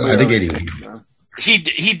 Probably. I think 81. Yeah.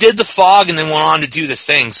 He did The Fog and then went on to do The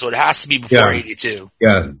Thing, so it has to be before 82.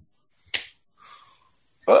 Yeah.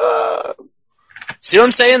 See what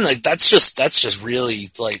I'm saying? Like, that's just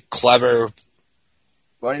really like clever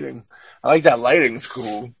lighting. I like that lighting's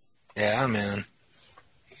cool. Yeah, man.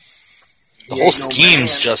 The whole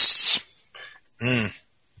scheme's just.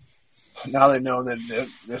 Now they know that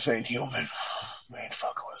this ain't human. We ain't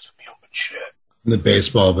fucking with some human shit. The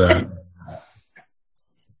baseball bat.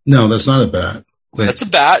 No, that's not a bat. Wait. That's a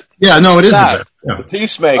bat. Yeah, no, it is a bat. Yeah. The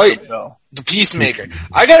Peacemaker. No. The Peacemaker.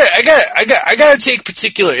 I gotta take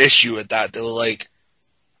particular issue with that. They're like,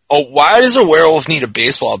 oh, why does a werewolf need a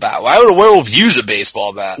baseball bat? Why would a werewolf use a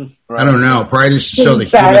baseball bat? I don't know. Probably just to show the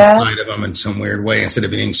human side of them in some weird way instead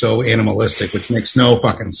of being so animalistic, which makes no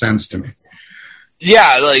fucking sense to me.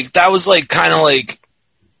 Yeah, like that was like kind of like,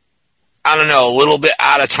 I don't know, a little bit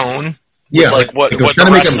out of tone. Yeah, like what the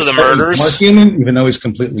rest of the murders. More human, even though he's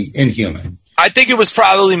completely inhuman. I think it was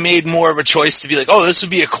probably made more of a choice to be like, oh, this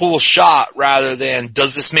would be a cool shot, rather than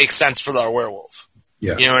does this make sense for our werewolf?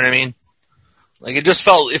 Yeah, you know what I mean. Like it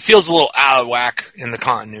feels a little out of whack in the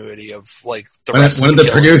continuity of like the rest. One of the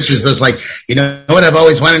producers was like, you know what I've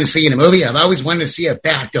always wanted to see in a movie? I've always wanted to see a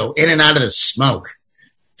bat go in and out of the smoke.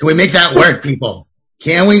 Can we make that work, people?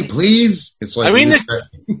 Can we please? It's like, I mean,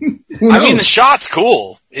 the shot's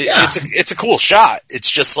cool. It's a cool shot. It's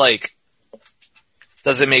just like,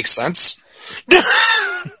 does it make sense?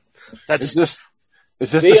 That's is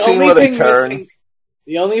this the scene where they turn?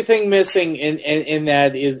 The only thing missing in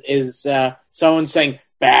that is someone saying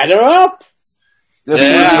 "batter up."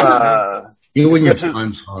 You and your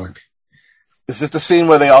fun talk. Is this the scene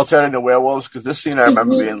where they all turn into werewolves? Because this scene I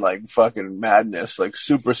remember being like fucking madness, like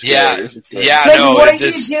super scary. Yeah. Like, no. What do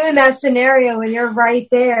you do in that scenario when you're right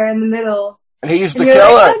there in the middle? And he's the killer.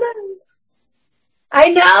 Like, oh, no.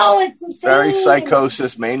 I know, it's insane. Very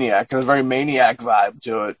psychosis maniac. There's a very maniac vibe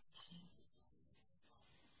to it.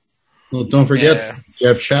 Well, don't forget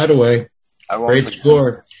Jeff Chataway. Great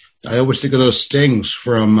score. I always think of those stings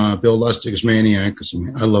from Bill Lustig's Maniac, because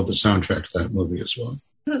I love the soundtrack to that movie as well.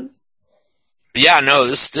 Yeah, no,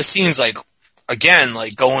 this scene's like, again,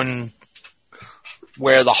 like going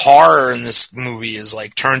where the horror in this movie is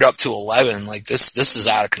like turned up to 11. Like this is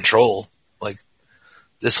out of control. Like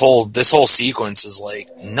this whole sequence is like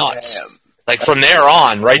nuts. Damn. Like from there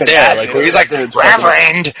on, right there, like where he's like,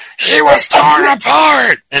 Reverend, he was torn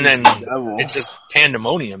apart, and then it's just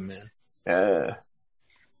pandemonium, man. Yeah.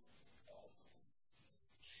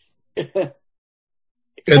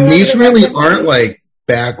 And these really aren't like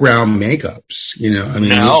background makeups. You know, I mean,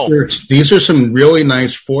 No. these are some really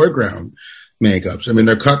nice foreground makeups. I mean,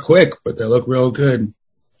 they're cut quick, but they look real good.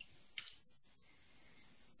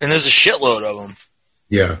 And there's a shitload of them.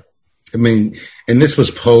 Yeah. I mean, and this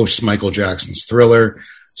was post Michael Jackson's Thriller.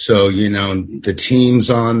 So, you know, the teams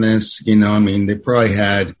on this, you know, I mean, they probably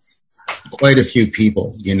had quite a few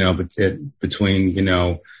people, you know, between, you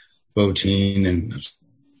know, Botine and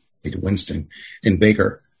Winston and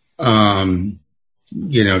Baker,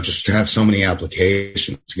 you know, just to have so many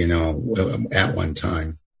applications, you know, at one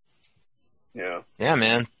time. Yeah. Yeah,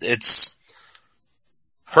 man. It's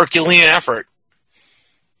Herculean effort.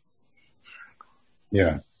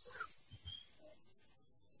 Yeah.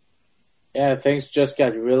 Yeah, things just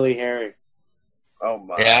got really hairy. Oh,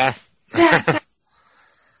 my. Yeah.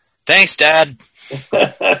 Thanks, Dad.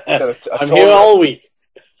 I'm here all week.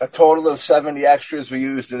 A total of 70 extras we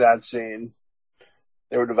used in that scene.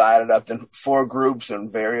 They were divided up in 4 groups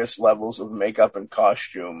and various levels of makeup and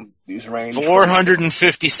costume. These range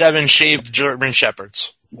 457 shaved German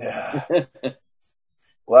shepherds. Yeah.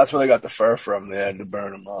 Well, that's where they got the fur from. They had to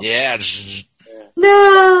burn them up. Yeah.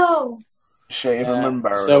 No! Shave them and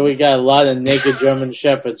burn So them. we got a lot of naked German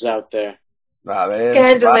shepherds out there. Nah, they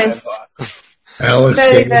didn't survive. Alex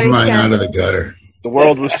Very, getting very mine scary. out of the gutter. The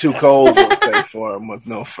world was too cold, let's say, for them with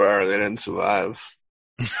no fur. They didn't survive.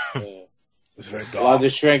 It was very A lot dark.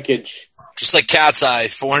 of shrinkage. Just like Cat's Eye,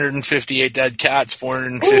 458 dead cats,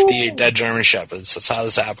 458 dead German shepherds. That's how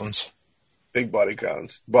this happens. Big body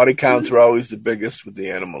counts. Body counts were always the biggest with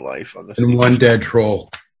the animal life on the And one dead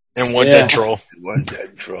troll. And one Yeah. dead troll. One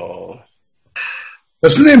dead troll.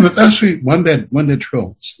 That's the name of it. Actually, one dead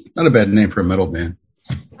troll. It's not a bad name for a metal band.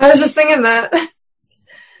 I was just thinking that.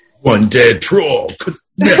 One dead troll.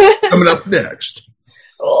 Next, coming up next.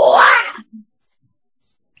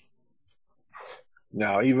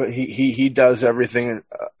 No, even he does everything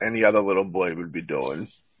any other little boy would be doing.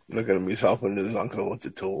 Look at him; he's helping his uncle with the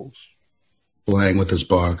tools. Playing with his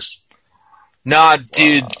box. Nah,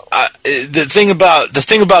 dude. The thing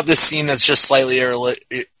about this scene that's just slightly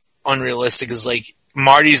unrealistic is like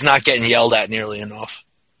Marty's not getting yelled at nearly enough.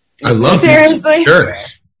 I love Seriously? Sure.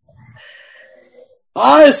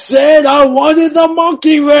 I said I wanted the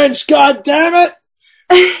monkey wrench, God damn it!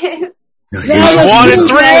 Now, No, here's- that's Wanted you,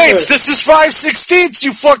 3/8. This is 5/16.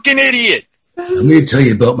 You fucking idiot. I'm going to tell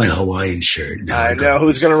you about my Hawaiian shirt. Now, I know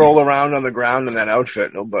who's going to roll around on the ground in that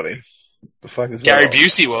outfit. Nobody. The fuck is Gary that?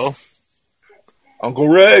 Busey will. Uncle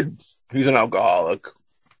Red. He's an alcoholic.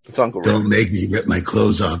 It's Uncle Red. Don't make me rip my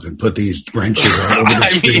clothes off and put these wrenches all over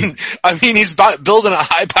the street. I mean, he's building a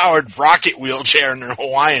high-powered rocket wheelchair in a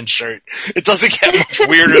Hawaiian shirt. It doesn't get much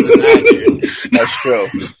weirder than that, dude. That's true.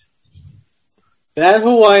 That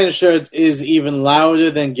Hawaiian shirt is even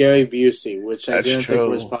louder than Gary Busey, which I That's didn't true. think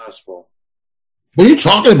was possible. What are you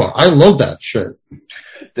talking about? I love that shirt.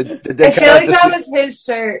 Did they I cut feel out like the that scene- was his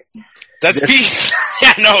shirt. That's Pete.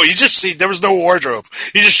 Yeah, no, there was no wardrobe.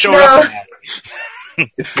 He just showed No. up.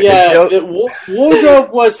 Yeah, the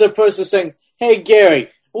wardrobe was the person saying, "Hey, Gary,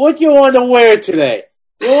 what do you want to wear today?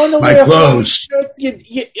 You want to My wear a clothes." shirt?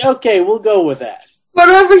 Okay, we'll go with that."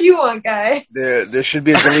 Whatever you want, guy. There should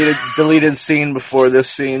be a deleted scene before this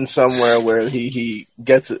scene somewhere where he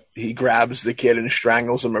grabs the kid and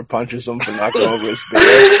strangles him or punches him for knocking over his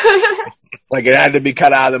beard. Like it had to be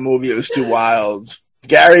cut out of the movie. It was too wild.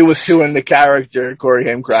 Gary was too into character. Corey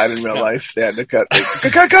Haim cried in real life. They had to cut.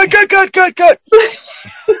 Cut.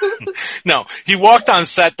 No, he walked on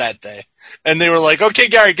set that day, and they were like, "Okay,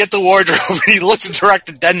 Gary, get the wardrobe." And he looked the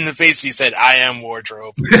director dead in the face. He said, "I am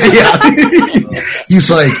wardrobe." Yeah. He's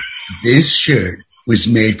like, this shirt was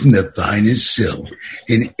made from the finest silk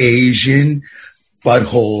in Asian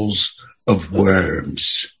buttholes of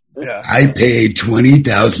worms. Yeah. I paid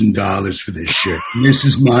 $20,000 for this shirt. And this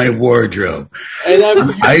is my wardrobe.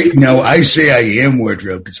 And I say I am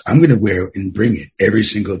wardrobe because I'm going to wear it and bring it every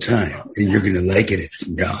single time. And you're going to like it if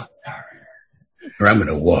you not. Or I'm going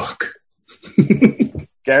to walk.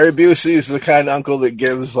 Gary Busey is the kind of uncle that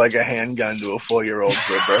gives like a handgun to a 4-year-old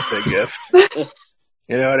for a birthday gift.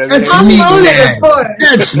 You know what I mean? That's I'm mean, loaded man. before.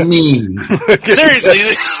 That's mean. Seriously,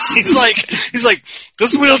 he's like,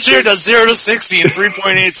 this wheelchair does 0 to 60 in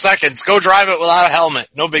 3.8 seconds. Go drive it without a helmet.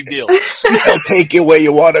 No big deal. He'll take you where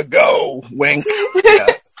you want to go. Wink. Yeah.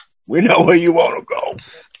 We know where you want to go.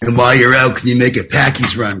 And while you're out, can you make a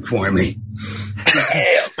Packies run for me?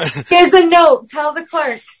 Here's a note. Tell the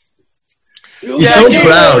clerk. He's so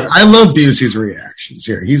proud. I love Busey's reactions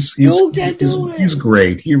here. He's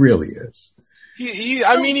great. He really is.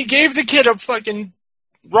 He gave the kid a fucking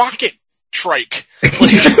rocket trike. I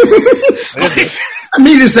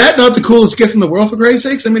mean, is that not the coolest gift in the world, for Christ's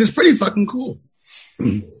sakes? I mean, it's pretty fucking cool.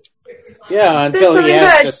 Yeah, until he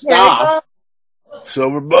has to stop.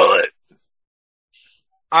 Silver bullet.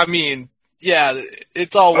 I mean, yeah,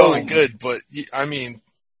 it's all well and good, but I mean,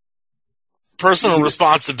 personal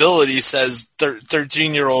responsibility says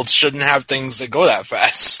 13-year-olds shouldn't have things that go that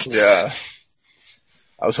fast. Yeah.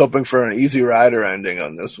 I was hoping for an Easy Rider ending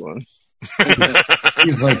on this one.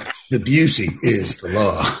 He's like, the Busey is the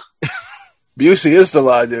law. Busey is the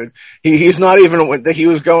law, dude. He's not even, he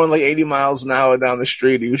was going like 80 miles an hour down the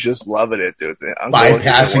street. He was just loving it, dude.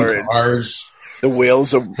 Bypassing cars. The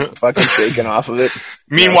wheels are fucking shaking off of it.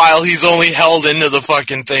 Meanwhile, he's only held into the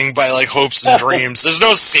fucking thing by like hopes and dreams. There's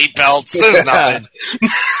no seatbelts. There's nothing.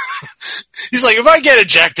 He's like, if I get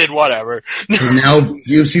ejected, whatever. And now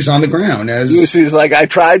Busey's on the ground. Busey's like, I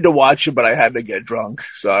tried to watch it, but I had to get drunk.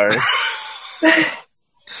 Sorry.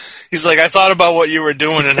 He's like, I thought about what you were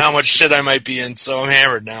doing and how much shit I might be in, so I'm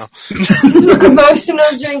hammered now. Emotional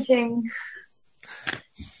drinking.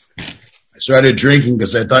 I started drinking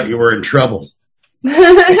because I thought you were in trouble.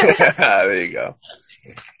 There you go.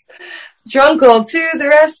 Drunkle to the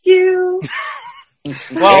rescue.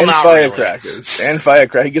 Well, and not firecrackers. Really. And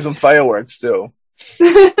firecrackers. He gives them fireworks, too.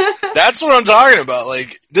 That's what I'm talking about.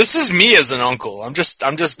 Like, this is me as an uncle. I'm just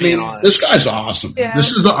being honest. This guy's awesome. Yeah.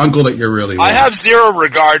 This is the uncle that you're really with. I have zero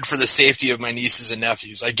regard for the safety of my nieces and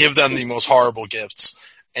nephews. I give them the most horrible gifts,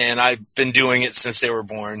 and I've been doing it since they were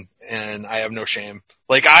born, and I have no shame.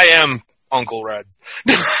 Like, I am Uncle Red.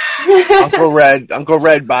 Uncle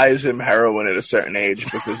Red buys him heroin at a certain age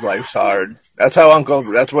because life's hard. That's what Uncle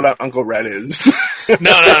Red is.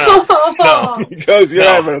 No. He goes, you're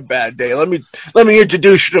having a bad day. Let me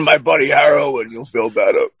introduce you to my buddy Heroin. You'll feel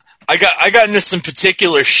better. I got into some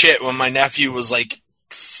particular shit when my nephew was like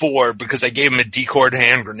 4 because I gave him a decord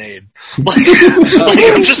hand grenade. Like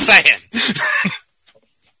I'm just saying.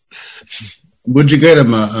 Would you get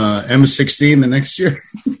him a M16 the next year?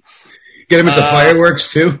 Get him into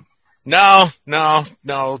fireworks too? No.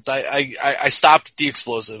 I stopped the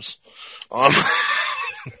explosives.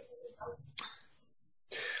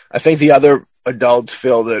 I think the other adults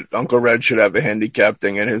feel that Uncle Red should have the handicap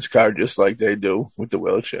thing in his car just like they do with the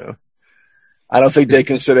wheelchair. I don't think they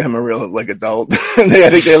consider him a real adult. I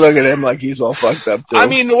think they look at him like he's all fucked up too. I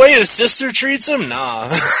mean, the way his sister treats him, nah.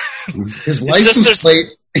 His license plate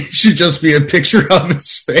should just be a picture of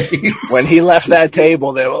his face. When he left that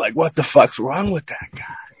table, they were like, "What the fuck's wrong with that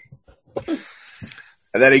guy?"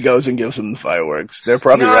 And then he goes and gives them the fireworks. They're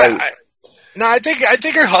probably right. I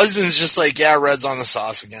think her husband's just like, yeah, Red's on the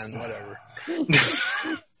sauce again, whatever.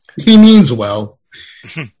 He means well.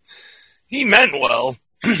 He meant well.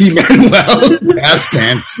 He meant well. Past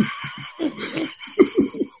tense.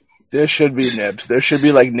 There should be nips. There should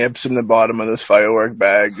be like nips in the bottom of this firework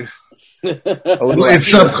bag. Well,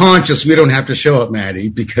 it's subconscious. We don't have to show it, Maddie,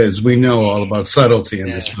 because we know all about subtlety in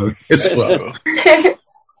this movie as well.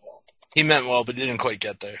 He meant well, but didn't quite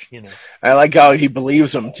get there, you know. I like how he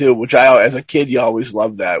believes him, too, which as a kid, you always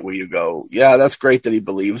love that, where you go, yeah, that's great that he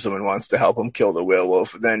believes him and wants to help him kill the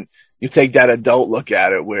werewolf. And then you take that adult look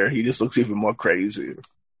at it where he just looks even more crazy.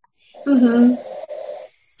 Mm-hmm.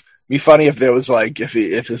 Be funny if there was like, if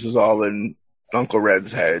this is all in Uncle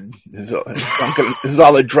Red's head. This is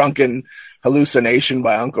all a drunken hallucination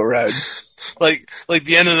by Uncle Red. Like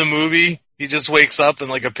the end of the movie, he just wakes up in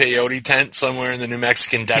like a peyote tent somewhere in the New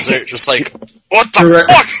Mexican desert, just like, what the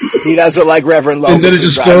fuck? He does it like Reverend Lowe. And then it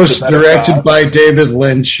just goes directed by David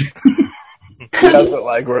Lynch. He does it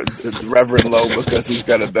like Reverend Lowe because he's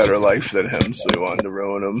got a better life than him, so he wanted to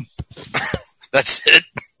ruin him. That's it,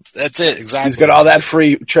 exactly. He's got all that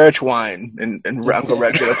free church wine, and Uncle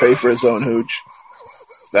Red's gonna pay for his own hooch.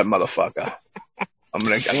 That motherfucker. I'm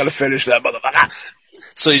gonna finish that motherfucker.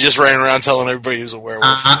 So he just ran around telling everybody he was a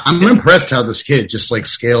werewolf. I'm impressed how this kid just like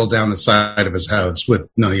scaled down the side of his house with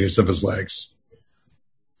no use of his legs.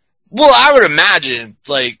 Well, I would imagine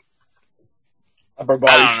like upper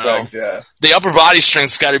body strength. Yeah, the upper body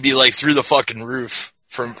strength's got to be like through the fucking roof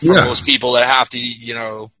for most people that have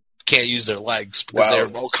to, can't use their legs because they're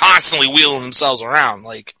constantly wheeling themselves around.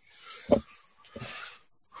 Like,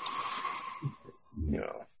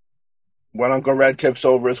 when Uncle Red tips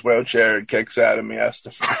over his wheelchair and kicks at him, he has to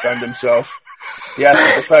defend himself. He has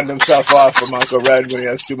to defend himself off from Uncle Red when he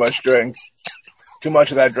has too much drink. Too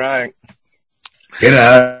much of that drink. Get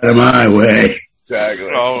out of my way. Exactly.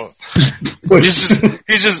 Oh.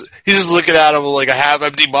 he's just looking at him with like a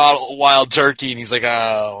half-empty bottle of wild turkey, and he's like,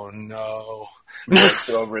 oh, no. It's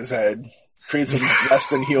over his head. Treats him less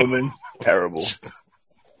than human. Terrible.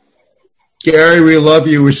 Gary, we love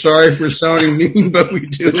you. We're sorry for sounding mean, but we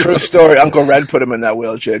do. The true story, Uncle Red put him in that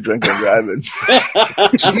wheelchair drinking and driving.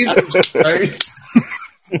 Jesus Christ.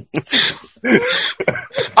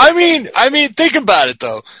 I mean, think about it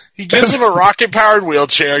though. He gives him a rocket-powered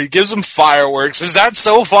wheelchair. He gives him fireworks. Is that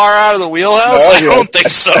so far out of the wheelhouse? I don't think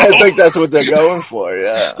so. I think that's what they're going for.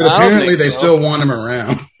 Yeah, but apparently they still want him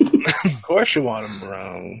around. Of course, you want him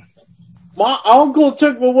around. My uncle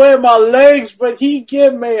took away my legs, but he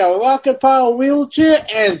gave me a rocket-powered wheelchair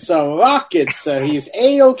and some rockets, so he's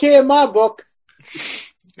A-okay in my book.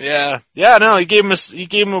 Yeah. No, he gave him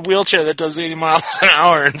a wheelchair that does 80 miles an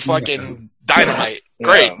hour and fucking dynamite.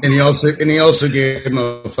 Great. And he also gave him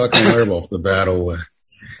a fucking werewolf to battle with.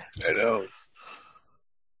 I know.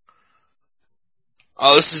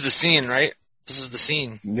 Oh, this is the scene, right? This is the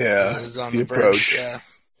scene. Yeah. It was on the bridge. Yeah.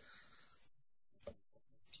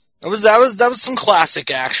 That was some classic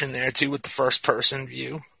action there too, with the first person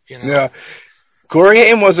view. You know? Yeah. Corey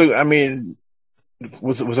Haim was a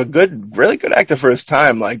good, really good actor for his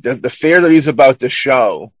time. Like the fear that he's about to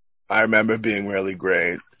show, I remember being really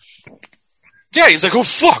great. Yeah, he's like, oh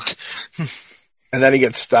fuck, and then he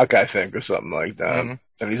gets stuck, I think, or something like that. Mm-hmm.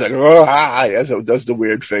 And he's like, oh, as it does the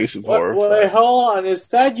weird face of horror. Wait, hold on, is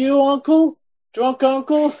that you, Uncle? Drunk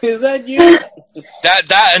Uncle? Is that you?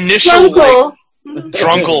 that initial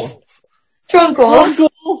Drunkle.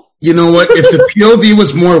 Drunkle. You know what? If the POV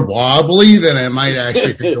was more wobbly, then I might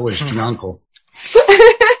actually think it was Drunkle.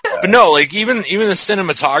 But no, like even the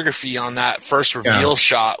cinematography on that first reveal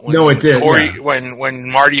shot.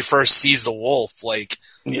 When Marty first sees the wolf, like,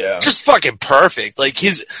 just fucking perfect. Like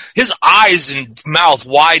his eyes and mouth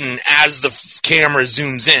widen as the camera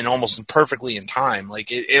zooms in, almost perfectly in time. Like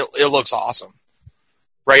it looks awesome,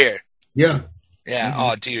 right here. Yeah. Mm-hmm.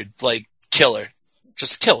 Oh, dude, like killer,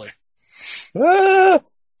 just killer.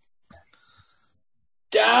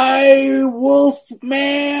 Die,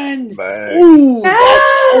 Wolfman! Ooh,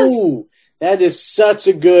 that is such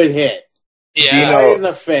a good hit. Yeah, right in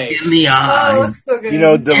the face, in the eye. Oh, it's so good. You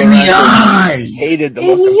know, in the eye. Hated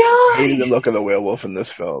the look of the werewolf in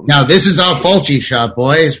this film. Now this is our Fulci shot,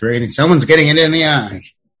 boys. Someone's getting it in the eye.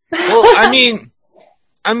 Well, I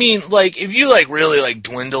mean, like if you like really like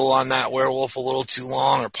dwindle on that werewolf a little too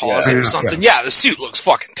long or pause it or something, the suit looks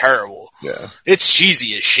fucking terrible. Yeah, it's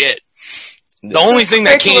cheesy as shit. The only thing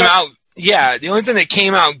that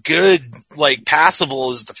came out good, like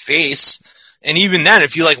passable, is the face. And even then,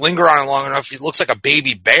 if you like linger on it long enough, it looks like a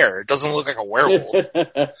baby bear. It doesn't look like a werewolf.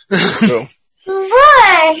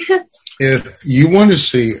 Why? If you want to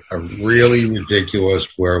see a really ridiculous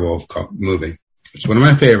werewolf movie, it's one of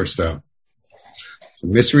my favorites, though. It's a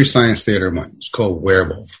Mystery Science Theater one. It's called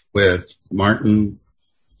Werewolf with Martin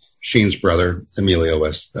Sheen's brother,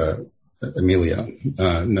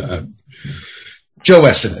 Joe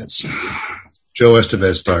Estevez. Joe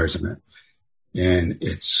Estevez stars in it. And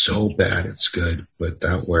it's so bad it's good. But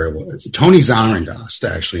that werewolf, Tony Zarandast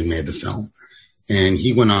actually made the film. And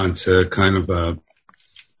he went on to kind of a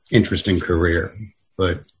interesting career.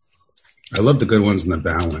 But I love the good ones and the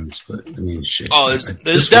bad ones. But I mean, shit. Oh,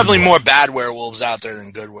 there's definitely more bad werewolves out there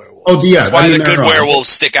than good werewolves. Oh, yeah. That's why the good werewolves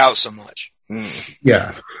stick out so much.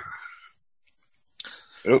 Yeah.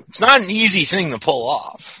 It's not an easy thing to pull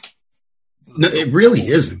off. No, it really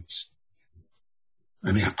isn't.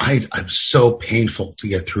 I mean, I'm so painful to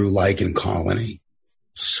get through Lichen Colony.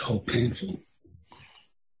 So painful.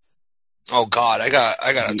 Oh God, I got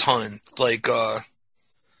a ton. Like,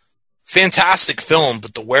 fantastic film,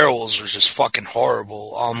 but the werewolves are just fucking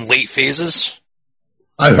horrible. Late Phases.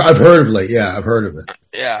 I've heard of it. Yeah, I've heard of it.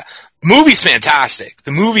 Yeah, movie's fantastic.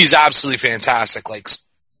 The movie's absolutely fantastic. Like,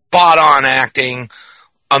 spot on acting,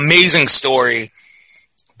 amazing story.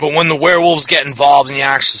 But when the werewolves get involved and you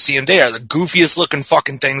actually see them, they are the goofiest looking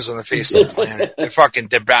fucking things on the face of the planet.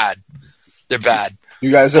 They're bad. They're bad. You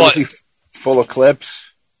guys ever see Full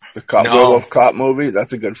Eclipse? The werewolf cop movie?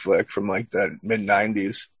 That's a good flick from like the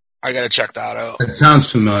mid-90s. I gotta check that out. It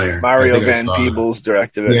sounds familiar. Mario Van Peebles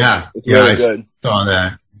directed it. Yeah. It's really good. Saw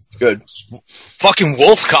that. It's good. Fucking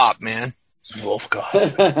Wolf Cop, man. Wolf Cop.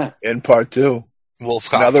 In part 2. Wolf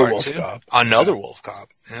Cop. Another Wolf Cop. Another Wolf Cop.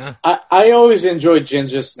 Yeah. I always enjoyed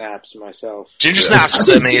Ginger Snaps myself. Ginger Snaps is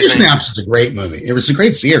amazing. Ginger Snaps is a great movie. It was a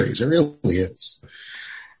great series. It really is.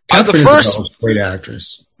 The first great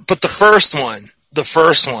actress. But the first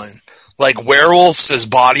one, like werewolves as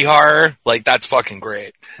body horror, like that's fucking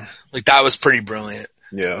great. Like that was pretty brilliant.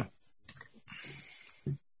 Yeah.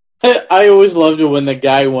 I always loved it when the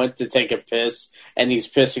guy went to take a piss and he's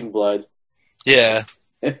pissing blood. Yeah.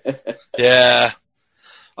 Yeah.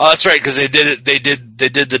 Oh, that's right, because they did it. They did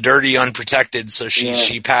the dirty unprotected, so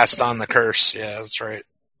she passed on the curse. Yeah, that's right.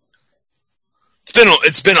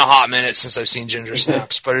 It's been a hot minute since I've seen Ginger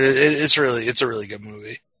Snaps, but it's a really good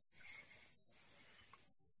movie.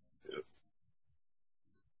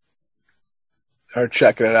 Her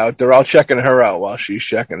checking it out. They're all checking her out while she's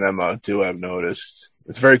checking them out too. I've noticed.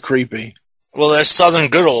 It's very creepy. Well, they're Southern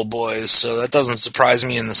good old boys, so that doesn't surprise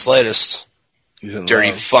me in the slightest.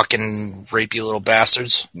 Dirty fucking rapey little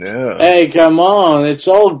bastards. Yeah. Hey, come on. It's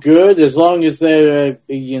all good as long as they're,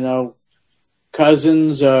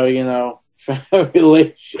 cousins or, relations.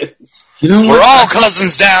 We're all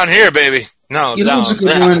cousins down here, baby. No,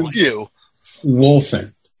 down you.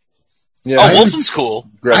 Wolfen. Yeah. Oh, Wolfen's cool.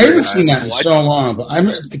 I haven't seen that in so long, but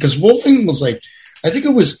because Wolfen was like, I think it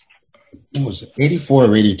was, what was it, 84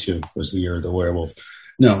 or 82 was the year of the werewolf.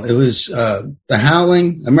 No, it was The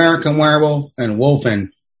Howling, American Werewolf, and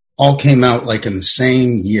Wolfen all came out like in the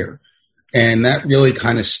same year. And that really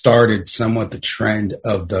kind of started somewhat the trend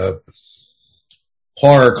of the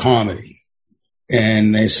horror comedy.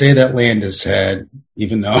 And they say that Landis had,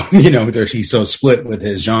 even though, he's so split with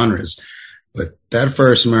his genres. But that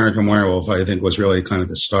first American Werewolf, I think, was really kind of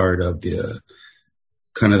the start of the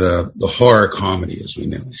horror comedy as we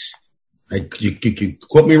know it. You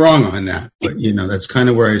quote me wrong on that, but that's kind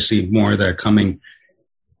of where I see more of that coming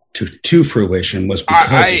to fruition was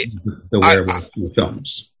because of the werewolf in the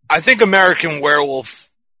films. I think American Werewolf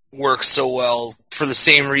works so well for the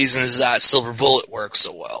same reasons that Silver Bullet works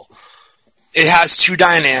so well. It has two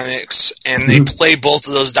dynamics, and they play both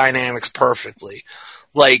of those dynamics perfectly.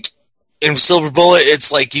 Like in Silver Bullet,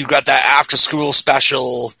 it's like you've got that after-school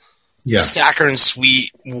special. Yeah. Saccharine sweet,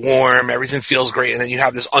 warm, everything feels great, and then you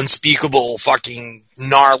have this unspeakable fucking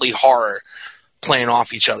gnarly horror playing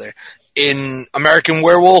off each other. In American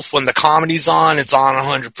Werewolf, when the comedy's on, it's on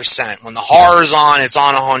 100%. When the horror's on, it's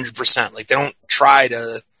on 100%. Like, they don't try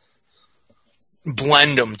to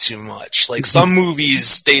blend them too much. Like, some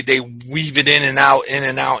movies, they weave it in and out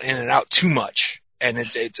too much, and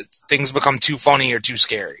things become too funny or too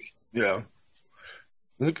scary. Yeah.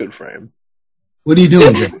 It's a good frame. What are you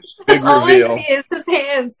doing, Jim? Big reveal. His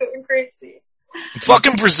hands going crazy. I'm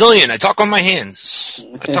fucking Brazilian. I talk on my hands.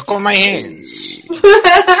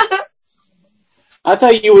 I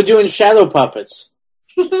thought you were doing shadow puppets.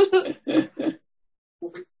 The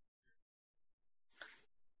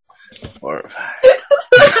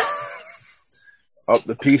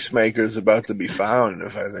Peacemaker's about to be found,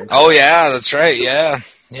 if I think. Oh, yeah, that's right, yeah.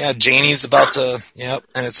 Yeah, Janie's about to, yep.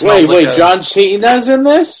 And it smells Wait, John Cena's in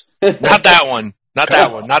this? Not that one. Not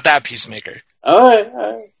that Peacemaker. All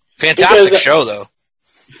right. Fantastic show, though.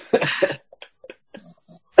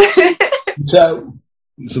 So,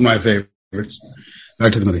 these are my favorites.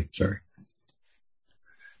 Back to the movie, sorry.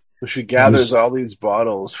 So she gathers all these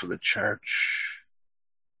bottles for the church.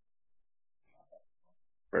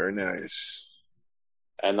 Very nice.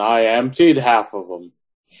 And I emptied half of them.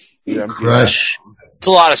 Crush. It's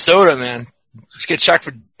a lot of soda, man. Just get checked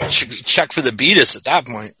for the Beatus at that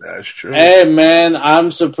point. That's true. Hey, man,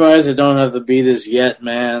 I'm surprised I don't have the Beatus yet,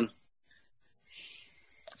 man.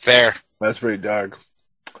 Fair. That's pretty dark.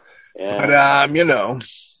 Yeah. But,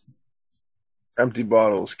 empty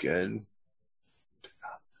bottles, kid.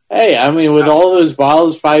 Hey, I mean, with all those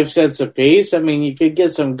bottles, 5 cents a piece, I mean, you could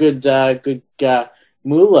get some good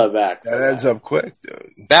moolah back. That adds up quick,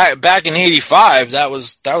 dude. Back in '85, that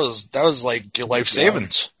was like your life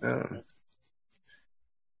savings. Yeah.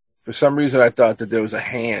 For some reason, I thought that there was a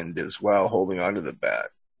hand as well holding onto the bat.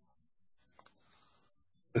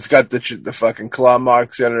 It's got the fucking claw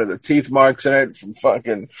marks in it, or the teeth marks in it from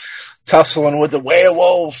fucking tussling with the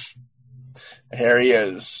werewolf. And here he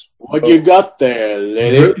is. What you got there,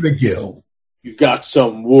 lady? McGill. You got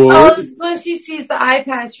some wood. Oh, this is when she sees the eye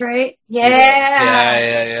patch, right? Yeah.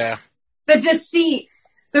 Yeah. The deceit.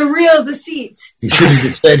 The real deceit. You should have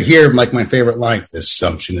just said here, like my favorite line,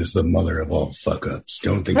 assumption is the mother of all fuck-ups.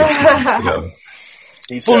 Don't think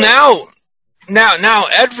it's Well, now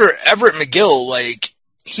Everett McGill, like,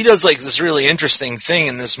 he does, like, this really interesting thing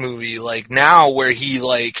in this movie, like, now where he,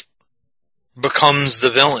 like, becomes the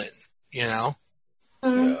villain, you know?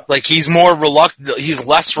 Mm-hmm. Like, he's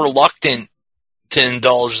less reluctant to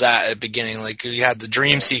indulge that at the beginning. Like, he had the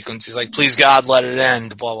dream sequence. He's like, please God, let it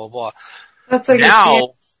end, blah, blah, blah. That's like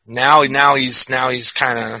now he's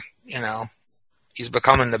kind of, he's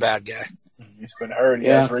becoming the bad guy. He's been hurt.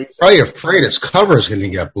 Yeah. Probably afraid his cover is going to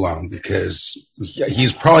get blown because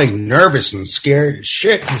he's probably nervous and scared as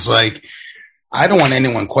shit. He's like, I don't want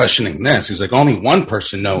anyone questioning this. He's like, only one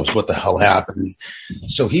person knows what the hell happened.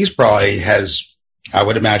 So he's probably has, I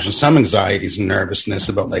would imagine, some anxieties and nervousness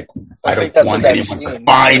about, like, I don't want anyone to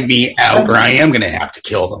find me out, or I am going to have to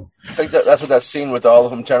kill them. I think that's what that scene with all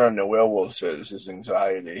of them turning into werewolves is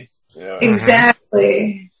anxiety. You know?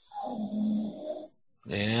 Exactly.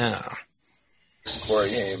 Yeah. Corey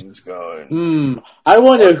Haim's going. I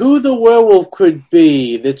wonder who the werewolf could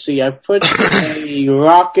be. Let's see. I put a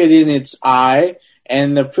rocket in its eye,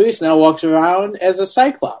 and the priest now walks around as a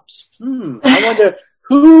cyclops. I wonder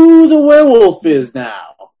who the werewolf is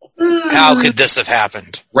now. How could this have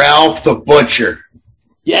happened? Ralph the Butcher.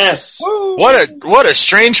 Yes. What a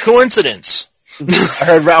strange coincidence. I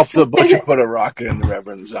heard Ralph the Butcher put a rocket in the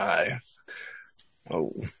Reverend's eye.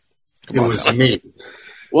 Oh, It was me.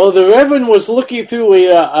 Well, the Reverend was looking through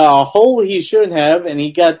a hole he shouldn't have, and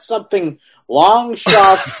he got something long,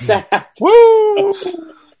 sharp, stabbed. Woo!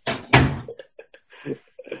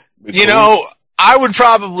 You know, I would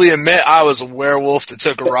probably admit I was a werewolf that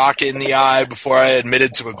took a rocket in the eye before I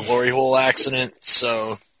admitted to a glory hole accident.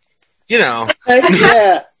 So, you know.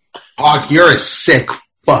 Yeah. Hawk, you're a sick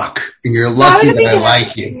fuck, and you're lucky that I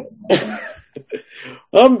like you.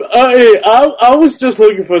 I was just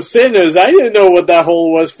looking for sinners. I didn't know what that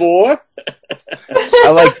hole was for.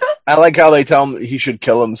 I like how they tell him he should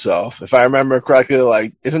kill himself. If I remember correctly,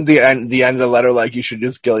 like, isn't the end of the letter like you should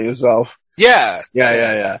just kill yourself? Yeah.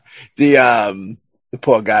 Yeah. The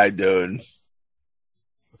poor guy, dude.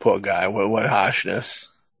 Poor guy. What harshness.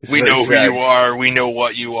 We know who you are. We know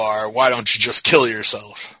what you are. Why don't you just kill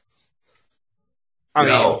yourself? I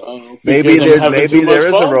mean, maybe there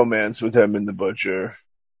is a romance with him and the Butcher.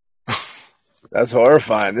 That's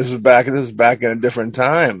horrifying. This is back in a different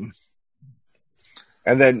time.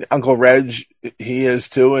 And then Uncle Reg, he is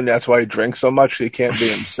too, and that's why he drinks so much. He can't be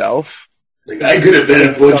himself. The guy could have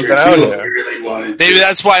been a butcher too if he really wanted to. Maybe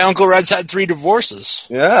that's why Uncle Red's had 3 divorces.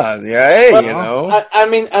 Yeah. Hey, well, you know. I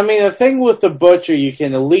mean, the thing with the Butcher, you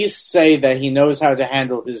can at least say that he knows how to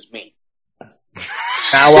handle his meat.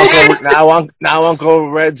 Now Uncle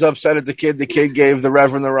Red's upset at the kid. The kid gave the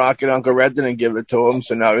Reverend the rocket. Uncle Red didn't give it to him,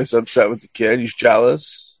 so now he's upset with the kid. He's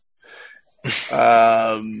jealous. This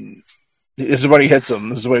is when he hits him.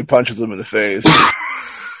 This is when he punches him in the face.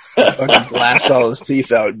 Fucking blasts all his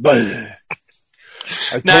teeth out.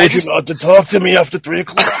 I told you not to talk to me after 3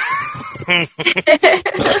 o'clock.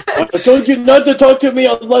 I told you not to talk to me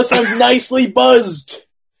unless I'm nicely buzzed.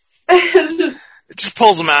 It just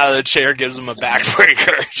pulls him out of the chair, gives him a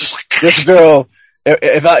backbreaker. This girl,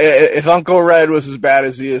 if Uncle Red was as bad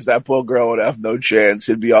as he is, that poor girl would have no chance.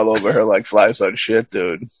 He'd be all over her like flies on shit,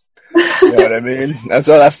 dude. You know what I mean? That's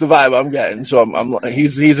the vibe I'm getting. So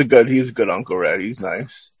he's a good Uncle Red. He's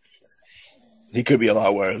nice. He could be a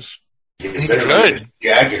lot worse. He could.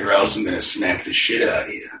 Jacket, or else I'm gonna smack the shit out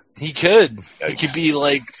of you. He could. He could be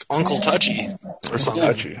like Uncle Touchy or something.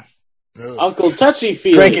 Touchy. Uncle Touchy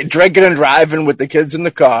feeling. Drinking and driving with the kids in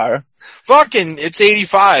the car. Fucking, it's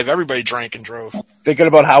 85. Everybody drank and drove. Thinking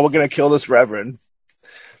about how we're going to kill this Reverend.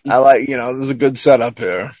 I like, there's a good setup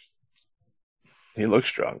here. He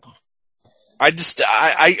looks drunk.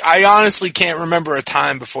 I honestly can't remember a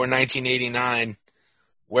time before 1989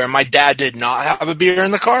 where my dad did not have a beer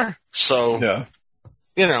in the car. So, yeah.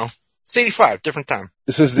 It's 85, different time.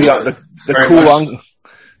 This is the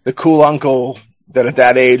cool uncle that at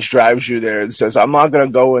that age drives you there and says, "I'm not going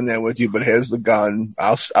to go in there with you, but here's the gun.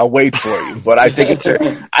 I'll wait for you." But I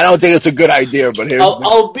don't think it's a good idea. But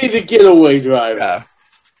I'll be the getaway driver. Yeah.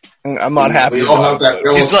 I'm not happy.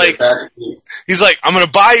 He's like, I'm going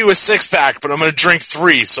to buy you a 6-pack, but I'm going to drink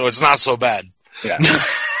 3, so it's not so bad. Yeah.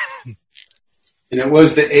 And it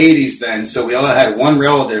was the 80s then, so we all had one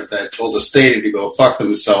relative that told the state to go fuck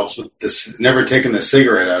themselves with this, never taking the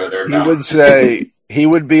cigarette out of their mouth. He would say, he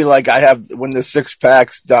would be like, when the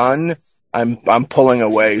 6-pack's done, I'm pulling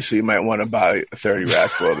away, so you might want to buy a 30 rack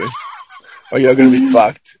for me. Or you're going to be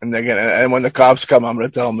fucked. And when the cops come, I'm going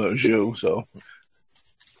to tell them it was you, so.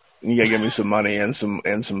 You got to give me some money and some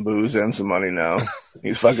booze and some money now.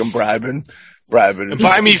 He's fucking bribing. And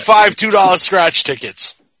buy me 5 $2 scratch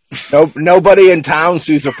tickets. Nobody in town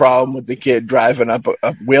sees a problem with the kid driving up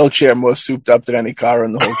a wheelchair more souped up than any car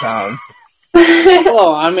in the whole town.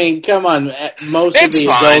 Well, I mean, come on. Most of the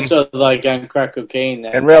adults are like on crack cocaine.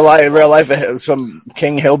 In real life, some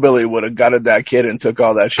king hillbilly would have gutted that kid and took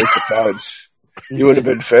all that shit to parts. He would have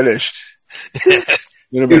been finished.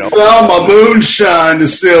 You found my moonshine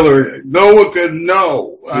distillery. No one could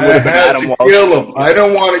know. I had to kill him. I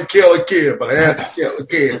don't want to kill a kid, but I had to kill a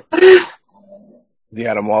kid. The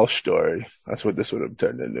Adam Walsh story. That's what this would have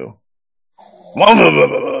turned into.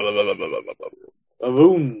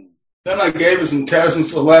 Then I gave her some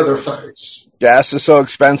cousins for Leatherface. Gas is so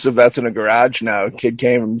expensive that's in a garage now. A kid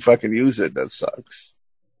came and fucking used it. That sucks.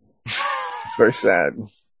 It's very sad.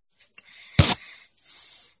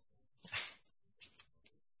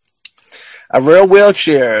 A real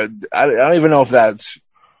wheelchair. I don't even know if that's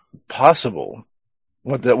possible.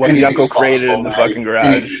 What the uncle created in the fucking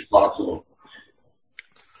garage. Possible.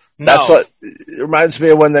 That's what it reminds me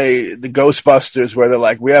of when the Ghostbusters, where they're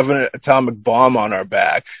like, we have an atomic bomb on our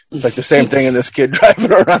back. It's like the same thing in this kid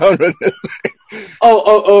driving around with it.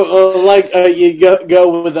 You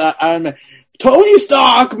go with Iron Man. Tony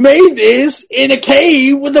Stark made this in a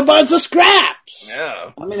cave with a bunch of scraps.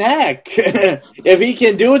 Yeah. I mean, heck, if he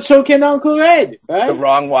can do it, so can Uncle Ed, right? The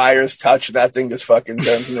wrong wires touch, that thing just fucking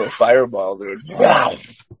turns into a fireball, dude. Wow.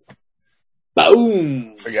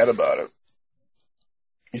 Boom. Forget about it.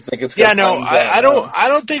 You think it's I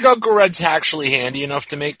don't think Uncle Red's actually handy enough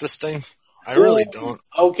to make this thing. I really don't.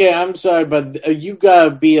 Okay, I'm sorry, but you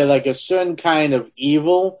gotta be a certain kind of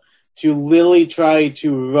evil to literally try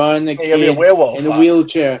to run a kid a werewolf, in a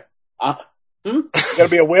wheelchair. You gotta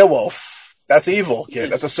be a werewolf. That's evil, kid.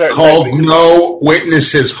 That's a certain. No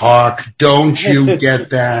witnesses, Hawk. Don't you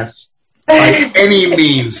get that? By any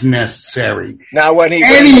means necessary. Now, when he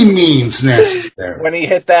means necessary. When he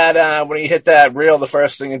hit that reel, the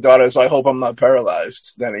first thing he thought is, "I hope I'm not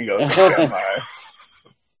paralyzed." Then he goes, "All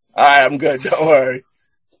right, I'm good. Don't worry."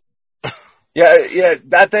 Yeah,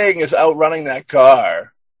 that thing is outrunning that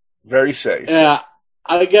car. Very safe. Yeah,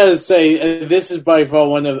 I gotta say, this is by far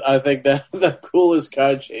one of, I think, the coolest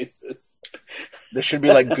car chases. This should be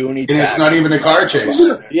like Goonie. And it's not even a car chase.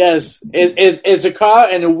 Yes, it's a car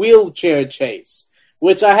and a wheelchair chase,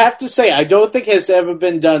 which I have to say, I don't think has ever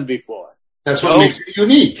been done before. That's what makes it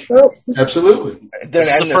unique. Absolutely. It didn't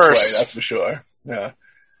end this way, that's for sure. Yeah.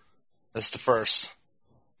 That's the first.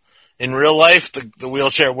 In real life, the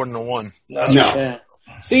wheelchair wouldn't have won. No. Yeah.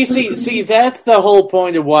 See, that's the whole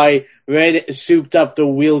point of why Red souped up the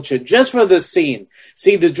wheelchair, just for the scene.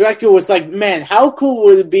 See, the director was like, man, how cool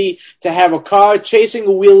would it be to have a car chasing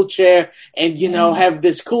a wheelchair and, have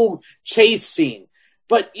this cool chase scene?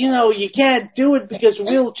 But, you can't do it because a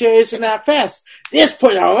wheelchair isn't that fast. Just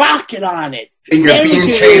put a rocket on it. And you're being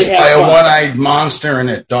chased by a one-eyed monster in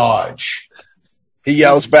a Dodge. He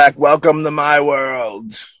yells back, "Welcome to my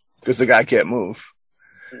world," because the guy can't move.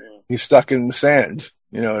 He's stuck in the sand.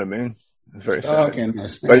 You know what I mean? It's very sad.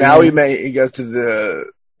 But now he gets to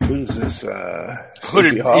the, what is this?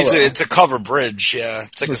 Hooded. It's a covered bridge. Yeah,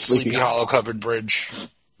 it's like a Sleepy Hollow covered bridge,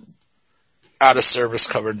 out of service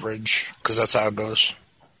covered bridge, because that's how it goes.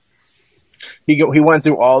 He went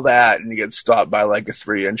through all that and he gets stopped by like a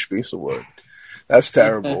 3-inch piece of wood. That's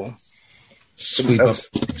terrible.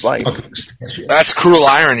 That's life. That's cruel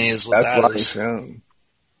irony, is what that life, is. Yeah.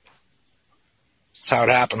 That's how it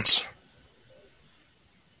happens.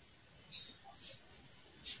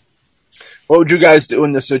 What would you guys do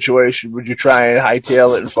in this situation? Would you try and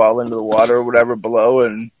hightail it and fall into the water or whatever below,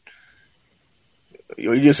 and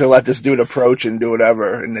you just let this dude approach and do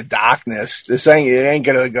whatever in the darkness? It ain't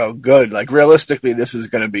gonna go good. Like, realistically, this is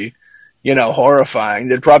gonna be, horrifying.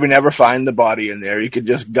 They'd probably never find the body in there. You could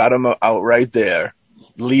just gut him out right there,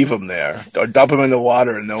 leave him there, or dump him in the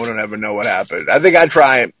water, and no one would ever know what happened. I think I'd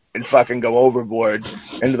try and fucking go overboard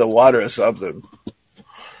into the water or something.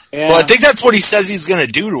 Yeah. Well, I think that's what he says he's going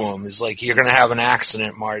to do to him. Is like, you're going to have an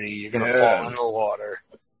accident, Marty. You're going to fall in the water.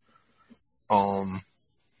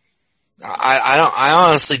 I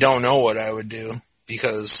honestly don't know what I would do,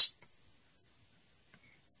 because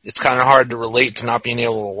it's kind of hard to relate to not being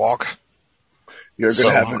able to walk. You're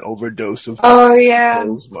going to have an overdose of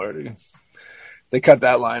pills, Marty. They cut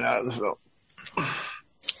that line out of the film.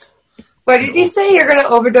 What did he say? You're going to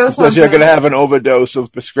overdose on pills? You're going to have an overdose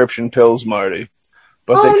of prescription pills, Marty.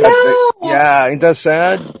 But ain't that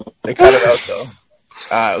sad? They cut it out, though.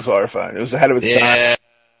 It was horrifying. It was ahead of its time.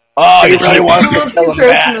 Oh, he really wants to kill him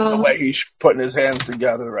back, the way he's putting his hands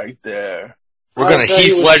together right there. We're going to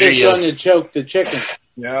Heath Ledger you. Trying to choke the chicken.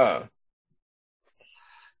 Yeah.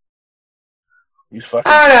 I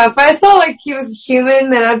don't know. If I saw he was human,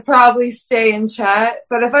 then I'd probably stay and chat.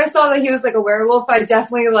 But if I saw that he was like a werewolf, I'd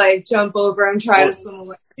definitely jump over and try to swim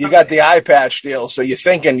away. You got the eye patch deal, so you're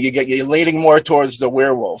thinking you're leaning more towards the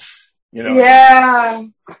werewolf. Yeah.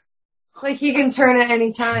 Like, he can turn at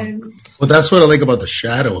any time. Well, that's what I like about the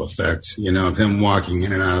shadow effect, of him walking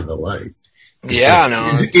in and out of the light.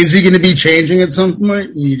 Is he going to be changing at some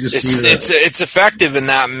point? You just it's effective in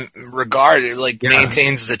that regard. It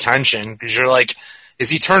maintains the tension, because you're like, is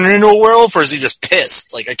he turning into a werewolf or is he just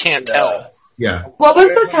pissed? Like, I can't tell. Yeah. What was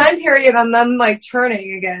the time period on them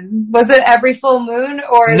turning again? Was it every full moon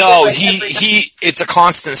or? It's a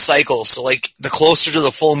constant cycle. So the closer to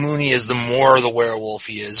the full moon he is, the more the werewolf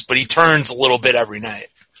he is. But he turns a little bit every night.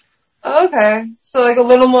 Okay, so a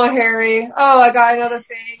little more hairy. Oh, I got another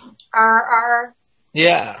thing. R.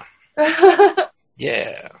 Yeah.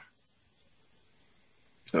 Yeah.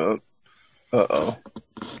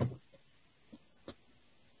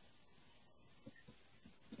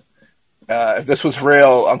 if this was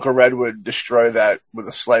real, Uncle Red would destroy that with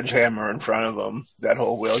a sledgehammer in front of him, that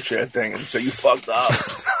whole wheelchair thing, and so you fucked up.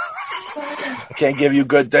 I can't give you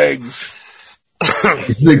good things.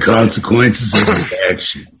 The consequences of your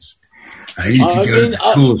actions. I need to go to the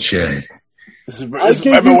tool shed.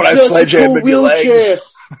 Remember when I sledgehammered your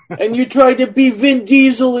legs? And you tried to be Vin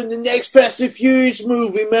Diesel in the next Fast and Furious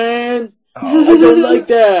movie, man. I don't like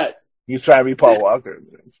that. He's trying to be Paul Walker.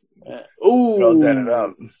 Ooh. That it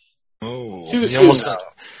up. Oh,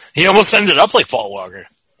 he almost ended up like Paul Walker.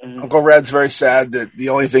 Uncle Red's very sad that the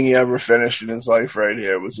only thing he ever finished in his life right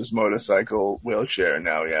here was his motorcycle wheelchair, and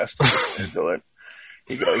now he has to handle it.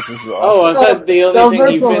 He goes, "This is awful." Oh, I thought the only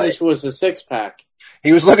thing he finished was a 6-pack.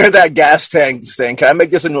 He was looking at that gas tank saying, "Can I make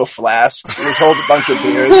this into a flask? He was holding a bunch of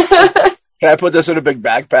beers. Can I put this in a big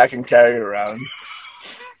backpack and carry it around?"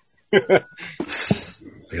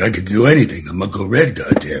 I could do anything. I'm Uncle Red,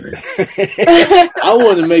 goddammit. I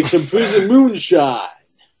want to make some prison moonshine.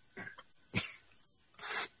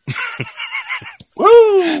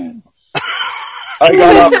 Woo! I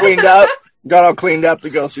got all cleaned up to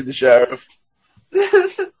go see the sheriff.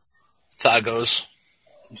 That's how it goes.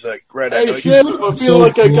 He's like, Red, hey, Sheriff, I feel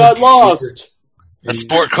like I got lost. The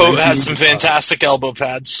sport coat has some fantastic elbow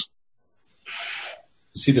pads.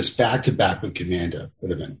 See this back-to-back with Commando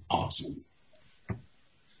would have been awesome.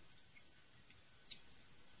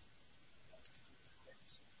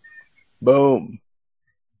 Boom.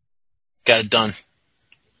 Got it done.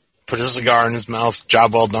 Put a cigar in his mouth.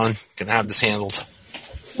 Job well done. Gonna have this handled.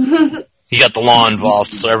 He got the law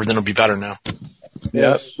involved, so everything will be better now.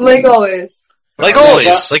 Yep. Like always. Like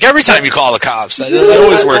always. Like every time you call the cops. It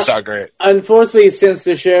always works out great. Unfortunately, since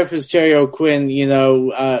the sheriff is Terry O'Quinn,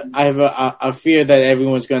 I have a fear that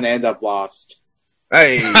everyone's going to end up lost.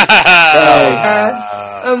 Hey.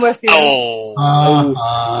 I'm with you.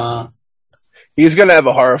 He's going to have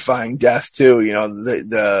a horrifying death, too. Yeah.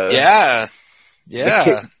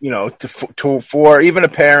 The kid, for even a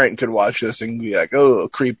parent could watch this and be like, oh,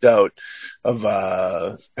 creeped out of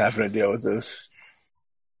having to deal with this.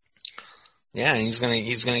 Yeah, and he's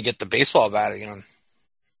gonna get the baseball bat again.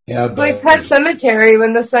 Yeah, it's like Pet Cemetery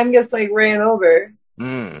when the son gets ran over.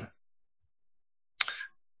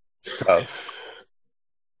 It's tough.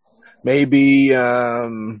 Maybe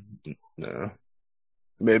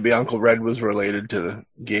maybe Uncle Red was related to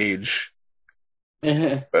Gage,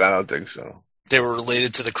 but I don't think so. They were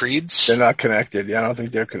related to the Creeds? They're not connected. Yeah, I don't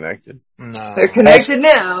think they're connected. No, they're connected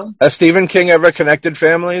now. Has Stephen King ever connected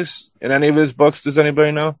families in any of his books? Does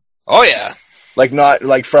anybody know? Oh yeah. Not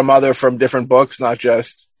from different books, not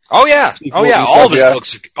just. Oh yeah, All of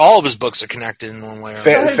his books are connected in one way.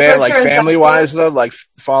 Family wise though, like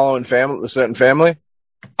following a certain family.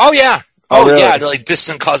 Oh yeah, really? Yeah, like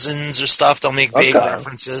distant cousins or stuff. They'll make vague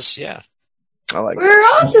references. Yeah, I like. We're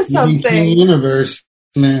onto something. Universe,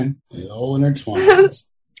 man, it all intertwines.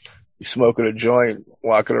 You smoking a joint,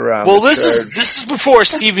 walking around. Well, this is before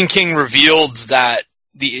Stephen King revealed that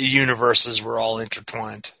the universes were all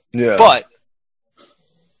intertwined. Yeah, but.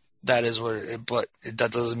 That is but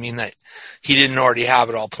that doesn't mean that he didn't already have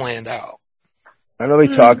it all planned out. I know they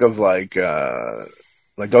talk of don't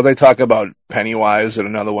they talk about Pennywise in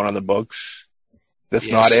another one of the books?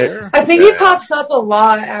 That's not sir. It. I think he pops up a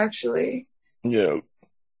lot, actually. Yeah.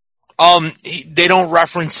 They don't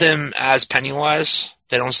reference him as Pennywise.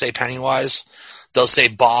 They don't say Pennywise. They'll say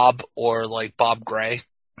Bob or Bob Gray,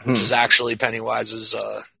 which is actually Pennywise's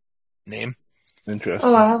name.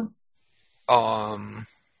 Interesting. Oh wow.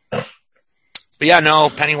 But yeah, no,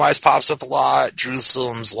 Pennywise pops up a lot.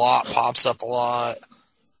 Jerusalem's Lot pops up a lot.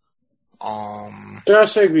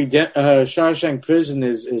 Shawshank Prison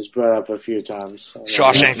is brought up a few times.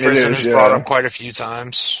 Shawshank Prison is brought up quite a few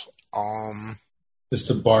times.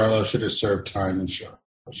 Mr. Barlow should have served time in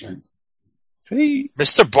Shawshank.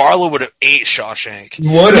 Mr. Barlow would have ate Shawshank. He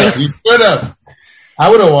would have. He could have. I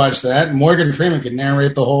would have watched that. Morgan Freeman could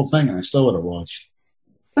narrate the whole thing, and I still would have watched.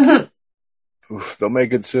 Oof, they'll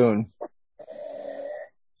make it soon.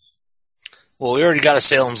 Well, we already got a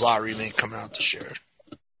Salem's Lot remake coming out this year.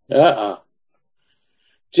 Jeez,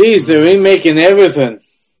 they're remaking everything.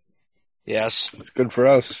 Yes. It's good for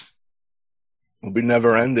us. It'll be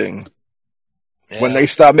never ending. Yeah. When they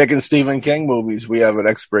stop making Stephen King movies, we have an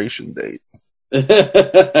expiration date. He's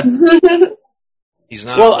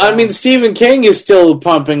not. Well, wrong. I mean, Stephen King is still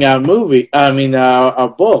pumping out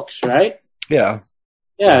books, right? Yeah.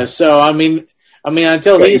 Yeah, so, I mean,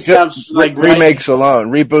 until he stops, remakes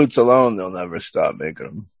alone, reboots alone, they'll never stop making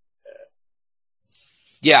them.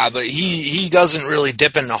 Yeah, but he doesn't really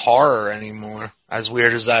dip into horror anymore, as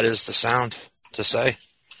weird as that is to say.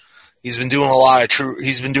 He's been doing a lot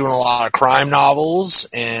of crime novels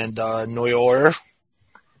and noir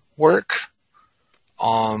work.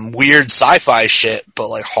 Weird sci-fi shit, but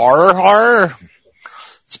like horror.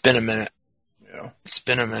 It's been a minute. Yeah, it's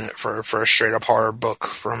been a minute for a straight up horror book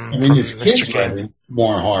from Mr. King.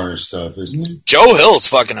 More horror stuff, isn't it? Joe Hill's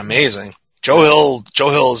fucking amazing. Joe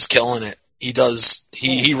Hill is killing it.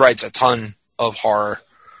 He writes a ton of horror,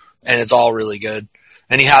 and it's all really good.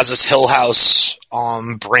 And he has this Hill House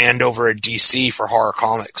brand over at DC for horror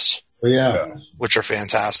comics. Oh, yeah, which are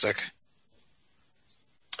fantastic.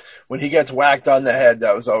 When he gets whacked on the head,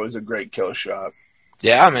 that was always a great kill shot.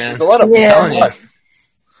 Yeah, man. There's a lot of telling you.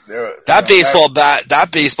 That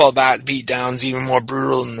baseball bat beat down is even more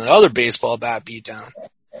brutal than the other baseball bat beat down.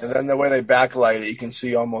 And then the way they backlight it, you can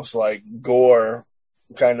see almost like gore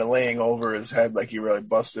kind of laying over his head, like he really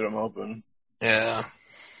busted him open. Yeah,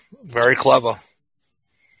 very clever.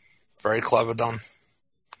 Very clever done.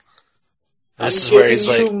 This is where he's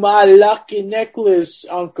like, my lucky necklace,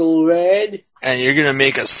 Uncle Red. And you're going to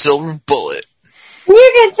make a silver bullet. You're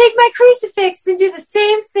going to take my crucifix and do the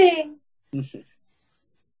same thing.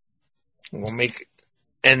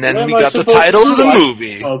 And then we got the title of the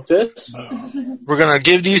movie. We're going to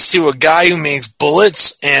give these to a guy who makes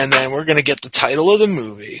bullets, and then we're going to get the title of the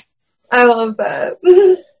movie. I love that.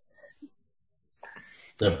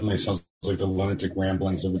 Definitely sounds like the lunatic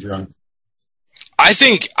ramblings of a drunk. I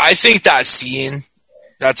think that scene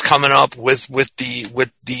that's coming up with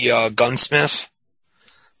the gunsmith,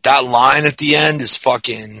 that line at the end is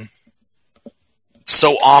fucking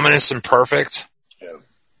so ominous and perfect. Yeah.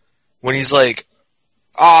 When he's like,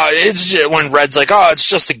 when Red's like, it's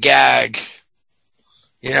just a gag,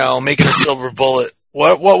 making a silver bullet.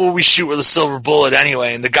 What will we shoot with a silver bullet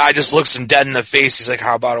anyway? And the guy just looks him dead in the face. He's like,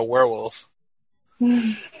 how about a werewolf?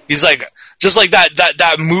 He's like, just like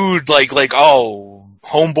that mood, like, oh,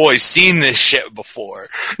 homeboy's seen this shit before.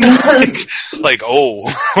 like,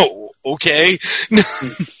 okay.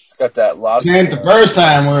 It's got that lost. It ain't the first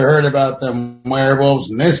time we heard about them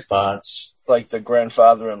werewolves in this spots. It's like the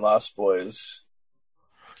grandfather in Lost Boys.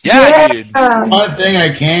 Yeah, dude. One thing I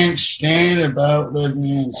can't stand about living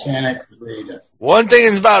in Santa Clarita. One thing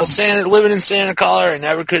is about living in Santa Clara, I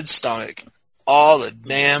never could stomach. All the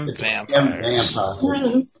damn vampires.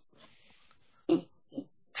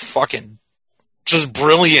 Fucking just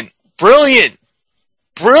brilliant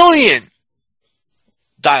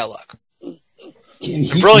dialogue.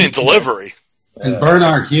 Brilliant delivery. And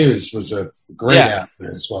Bernard Hughes was a great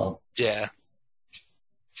actor as well. Yeah.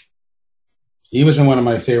 He was in one of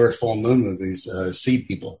my favorite full moon movies, Sea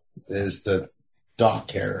People, is the Doc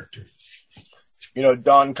character.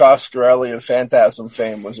 Don Coscarelli of Phantasm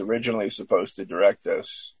fame was originally supposed to direct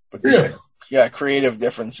this. But creative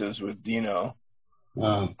differences with Dino.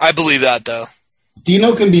 I believe that, though.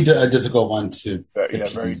 Dino can be a difficult one to.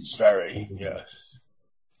 Very, yes.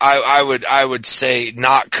 I would say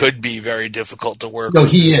could be very difficult to work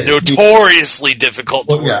with. He is notoriously difficult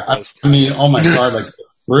to work with. I mean, oh my God, like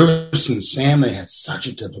Bruce and Sam, they had such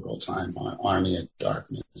a difficult time on Army of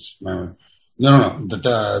Darkness. Remember? No.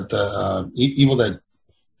 The Evil Dead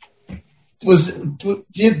was De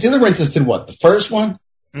Laurentiis did what? The first one?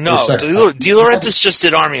 No, De Laurentiis just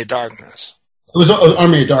did Army of Darkness. It was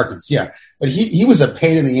Army of Darkness, yeah. But he was a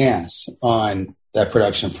pain in the ass on that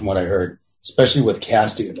production, from what I heard, especially with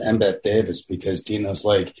casting of Embeth Davis, because Dino's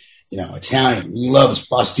like, Italian. He loves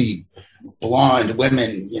busty, blonde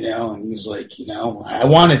women, and he's like, I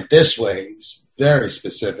want it this way. He's very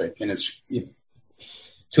specific, and it's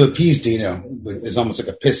to appease Dino is almost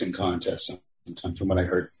like a pissing contest sometimes, from what I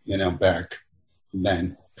heard, back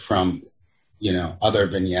then from, other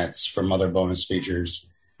vignettes from other bonus features.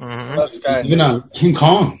 Mm-hmm. Even on King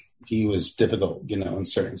Kong, he was difficult, in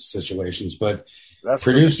certain situations. But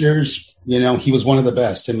producers, he was one of the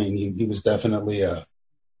best. I mean, he was definitely a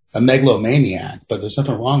megalomaniac, but there's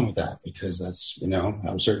nothing wrong with that, because that's,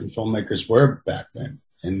 how certain filmmakers were back then.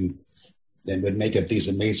 And they would make up these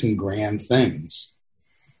amazing, grand things.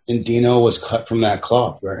 And Dino was cut from that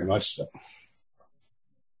cloth, very much so.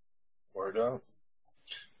 Word up.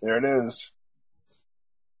 There it is.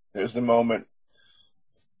 There's the moment.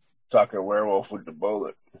 Talking werewolf with the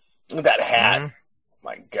bullet. Look at that hat. Mm-hmm.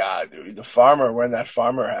 My God, dude. The farmer wearing that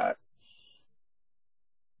farmer hat.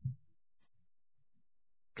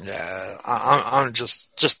 Yeah, I'm just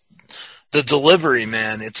the delivery,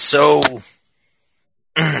 man. It's so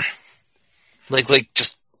like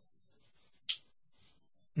just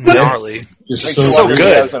gnarly. It's so good.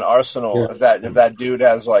 Has an arsenal. Yeah. If that dude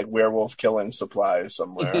has like werewolf killing supplies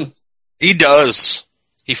somewhere, he does.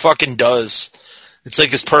 He fucking does. It's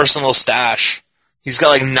like his personal stash. He's got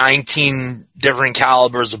like 19 different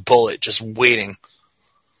calibers of bullet just waiting.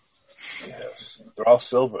 Yes. They're all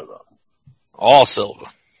silver, though. All silver.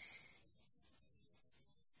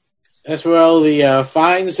 That's where all the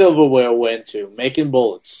fine silverware went to, making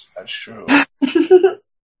bullets. That's true.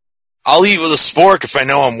 I'll eat with a spork if I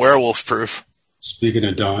know I'm werewolf proof. Speaking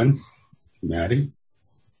of Dawn, Maddie.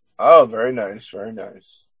 Oh, very nice, very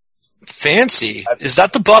nice. Fancy. Is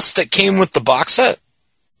that the bust that came with the box set?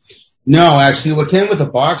 No, actually, what came with the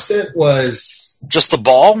box set was just the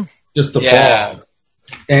ball. Just the ball.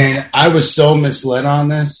 And I was so misled on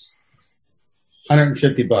this.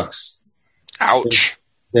 $150. Ouch.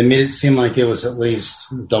 They made it seem like it was at least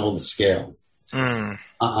double the scale.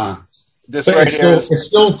 This but right it's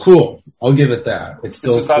still cool. I'll give it that. It's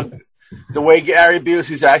still cool. The way Gary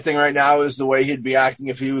Busey's acting right now is the way he'd be acting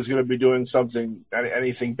if he was going to be doing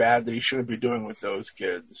anything bad that he shouldn't be doing with those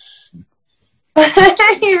kids.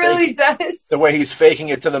 He really does. The way he's faking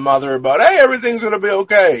it to the mother about, hey, everything's going to be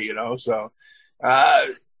okay, you know. So,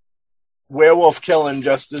 werewolf killing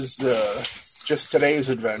just today's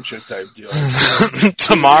adventure type deal.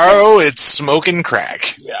 Tomorrow it's smoking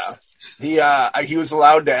crack. Yeah, he was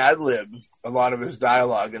allowed to ad lib a lot of his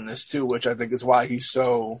dialogue in this too, which I think is why it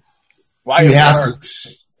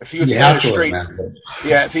works. If he was playing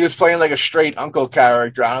if he was playing like a straight uncle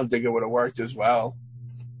character, I don't think it would have worked as well.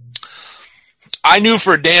 I knew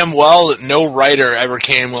for damn well that no writer ever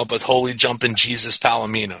came up with Holy Jumpin' Jesus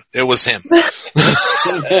Palomino. It was him.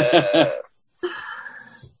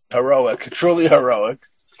 Heroic. Truly heroic.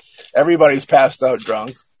 Everybody's passed out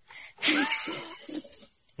drunk.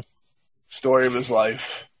 Story of his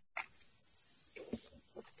life.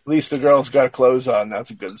 At least the girl's got clothes on. That's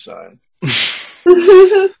a good sign.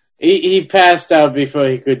 He passed out before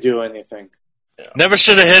he could do anything. Yeah. Never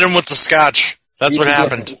should have hit him with the scotch. That's what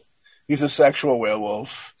happened. He's a sexual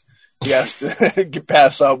werewolf. He has to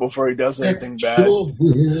pass out before he does anything bad.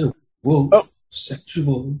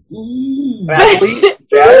 Sexual.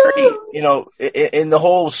 Gary, you know, in the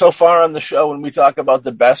whole, so far on the show, when we talk about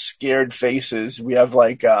the best scared faces, we have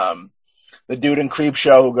like the dude in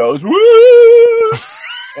Creepshow who goes, woo!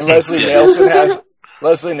 And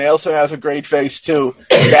Leslie Nielsen has a great face too.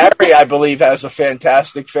 Gary, I believe, has a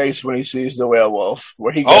fantastic face when he sees the werewolf.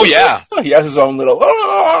 Where he goes, he has his own little,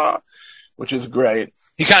 which is great.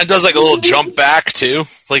 He kind of does like a little jump back too.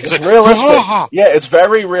 Like it's realistic. Yeah, it's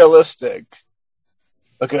very realistic.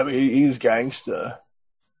 Look at him, he's gangsta.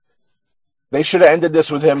 They should have ended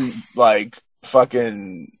this with him like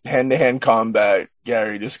fucking hand-to-hand combat.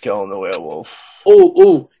 Gary just killing the werewolf.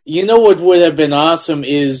 Oh, you know what would have been awesome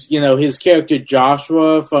is, you know, his character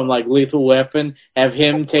Joshua from like Lethal Weapon, have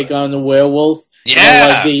him take on the werewolf.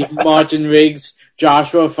 Yeah. You know, like the Martin Riggs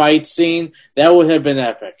Joshua fight scene. That would have been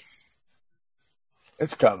epic.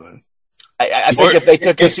 It's coming. I think if they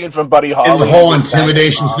took a scene from Buddy Holly. And the whole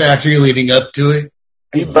intimidation factory leading up to it.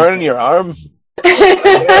 Are you burning your arm?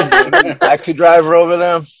 Taxi driver over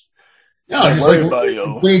there? No, just like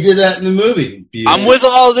when he did that in the movie. I'm with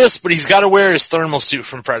all this, but he's got to wear his thermal suit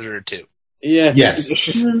from Predator 2. Yeah.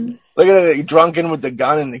 Yes. Look at it, drunken with the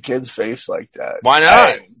gun in the kid's face like that. Why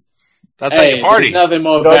not? That's how you party. Nothing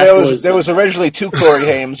more there was originally 2 Corey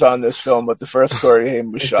Haim on this film, but the first Corey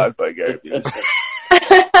Haim was shot by Gary Busey.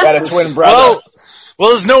 Got a twin brother. Well,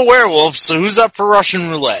 there's no werewolf, so who's up for Russian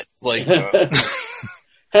roulette? Like,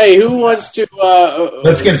 hey, who wants to?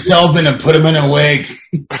 Let's get Feldman and put him in a wig.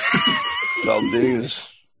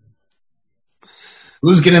 Valdez.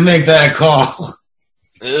 Who's gonna make that call?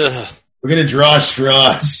 Ugh. We're gonna draw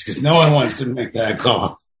straws because no one wants to make that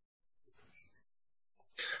call.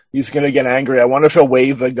 He's gonna get angry. I wonder if he'll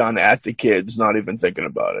wave the gun at the kids, not even thinking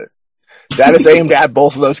about it. That is aimed at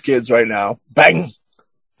both of those kids right now. Bang.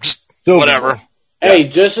 Whatever. Hey,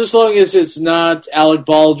 just as long as it's not Alec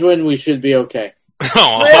Baldwin, we should be okay.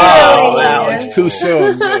 Oh, wow, it's too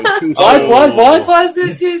soon. Dude. Too soon. What? Was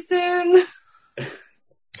it too soon?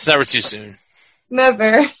 It's never too soon.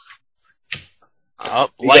 Never. Oh,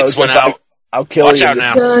 lights went out. I'll kill Watch you. out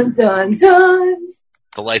now. Dun, dun, dun.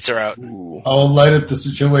 The lights are out. Ooh. I'll light up the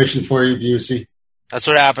situation for you, Busey. That's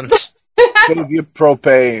what happens. Give you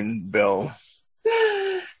propane, Bill.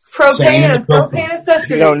 Propane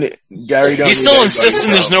accessory. Gary don't He's still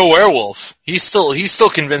insisting there's no werewolf. He's still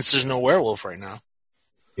convinced there's no werewolf right now.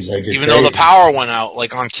 Even though the power went out,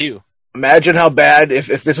 like on cue. Imagine how bad, if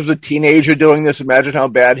this was a teenager doing this, imagine how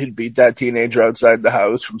bad he'd beat that teenager outside the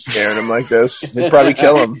house from scaring him like this. He'd probably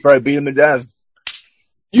kill him. Probably beat him to death.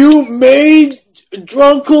 You made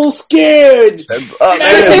Drunkle scared! There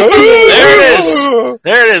it is!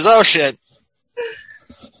 There it is! Oh, shit.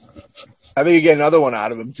 I think you get another one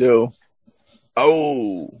out of him, too.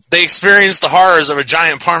 Oh. They experienced the horrors of a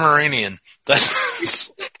giant Pomeranian.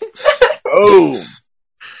 Oh.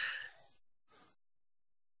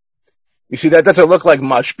 You see, that doesn't look like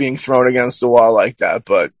much being thrown against the wall like that,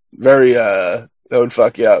 but very, that would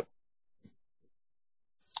fuck you up.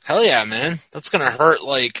 Hell yeah, man. That's going to hurt,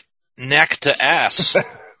 like, neck to ass.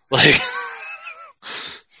 Like.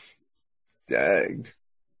 Dang.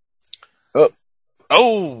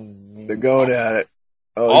 Oh. They're going at it.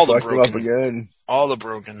 Oh, all the fucked broken. Him up again. All the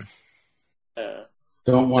broken.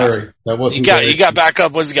 Don't worry. That wasn't he got back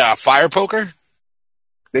up. What's he got? A fire poker?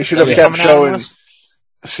 They should have kept showing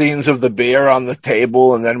scenes of the beer on the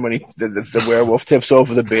table, and then when the werewolf tips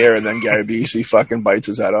over the beer, and then Gary Busey fucking bites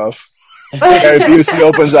his head off. Gary Busey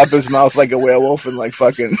opens up his mouth like a werewolf and like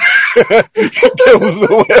fucking kills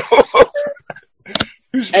the werewolf.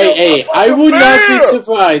 Hey, I would not be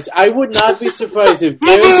surprised. I would not be surprised if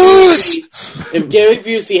Gary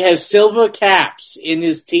Busey has silver caps in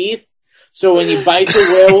his teeth, so when he bites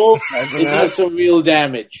a werewolf, it does some real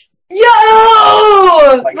damage.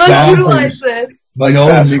 Yo! Let's utilize this. My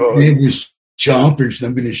old nickname was Chompers, and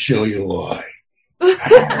I'm going to show you why.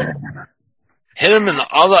 Hit him in the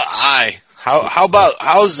other eye.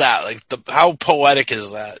 How's that? Like, how poetic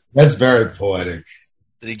is that? That's very poetic.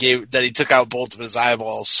 That he took out both of his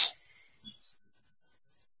eyeballs.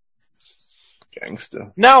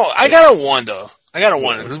 Gangster. Now, I gotta wonder,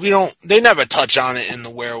 because they never touch on it in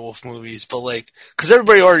the werewolf movies, but like, because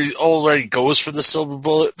everybody already goes for the silver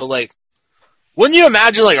bullet, but like, wouldn't you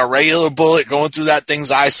imagine like a regular bullet going through that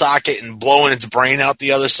thing's eye socket and blowing its brain out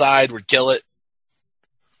the other side would kill it?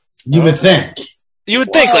 You would think. You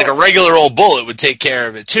would think like a regular old bullet would take care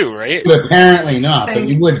of it too, right? But apparently not, but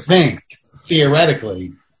you would think,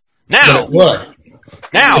 theoretically, now, that it would.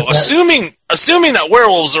 Now, assuming that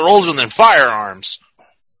werewolves are older than firearms,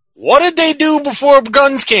 what did they do before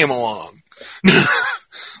guns came along?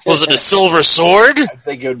 Was it a silver sword? I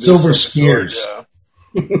think it would be silver spears. Sword,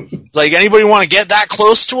 yeah. Like, anybody want to get that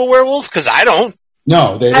close to a werewolf? Because I don't.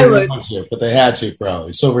 No, they didn't want to, but they had to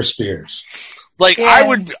probably. Silver spears. Like, yeah.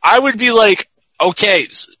 I would be like, okay,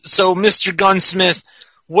 so Mr. Gunsmith,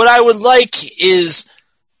 what I would like is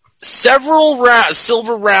several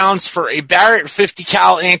silver rounds for a Barrett 50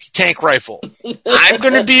 cal anti-tank rifle. I'm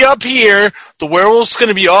going to be up here. The werewolf's going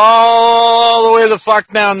to be all the way the fuck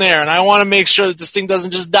down there, and I want to make sure that this thing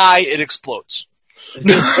doesn't just die; it explodes.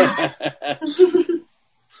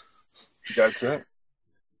 That's it.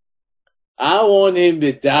 I want him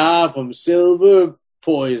to die from silver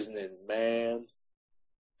poisoning, man.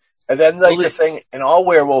 And then, like, the thing in all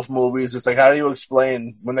werewolf movies, it's like, how do you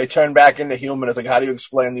explain when they turn back into human? It's like, how do you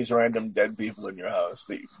explain these random dead people in your house?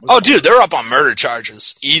 Dude, they're up on murder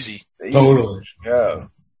charges. Easy. Totally. Yeah.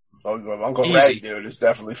 Uncle Red, dude, is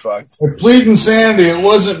definitely fucked. I plead insanity. It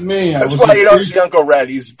wasn't me. That's why you don't see Uncle Red.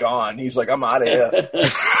 He's gone. He's like, I'm out of here.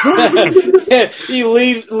 He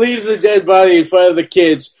leaves the dead body in front of the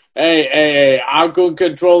kids. Hey, I'm going to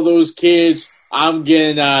control those kids. I'm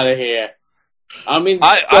getting out of here. I mean,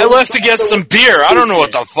 I left to get some beer. I don't know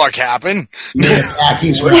what the fuck happened. They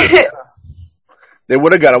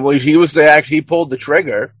would have got him. Well, he was he pulled the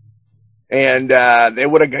trigger, and he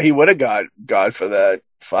would have got God for that.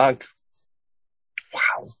 Fuck.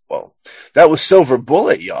 Wow. Well, that was Silver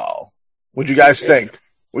Bullet, y'all. What'd you guys think?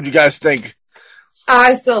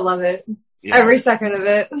 I still love it. Yeah. Every second of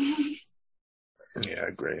it. Yeah, I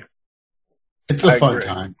agree. It's a fun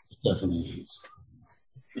time. It definitely is.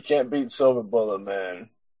 You can't beat Silver Bullet, man.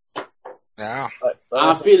 Yeah.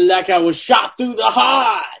 I feel like I was shot through the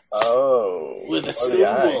heart. Oh. With a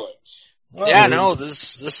silver bullet. Yeah, no,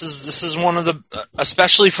 this is one of the,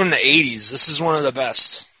 especially from the 80s, this is one of the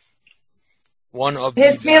best.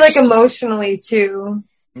 Hits me like emotionally too.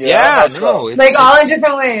 Yeah, no. Like all in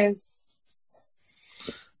different ways.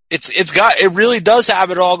 It really does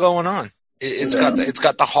have it all going on. It's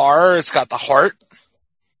got the horror, it's got the heart.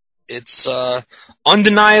 It's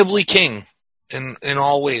undeniably king in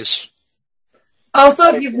all ways. Also,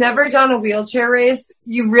 if you've never done a wheelchair race,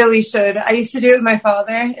 you really should. I used to do it with my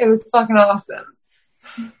father. It was fucking awesome.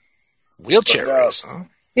 Wheelchair race, huh?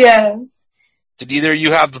 Yeah. Did either of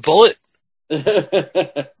you have the bullet?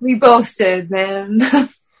 We both did, man.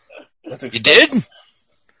 You did?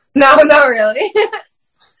 No, not really.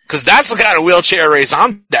 Because that's the kind of wheelchair race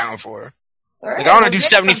I'm down for. Right, like, I want to do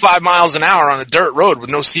 75 miles an hour on a dirt road with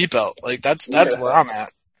no seatbelt. Like, that's where I'm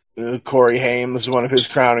at. Corey Haim is one of his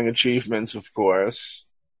crowning achievements, of course.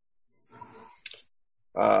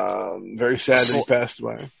 Very sad that he passed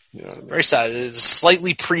away. You know what I mean? Very sad. It's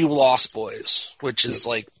slightly pre-Lost Boys, which is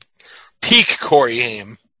like peak Corey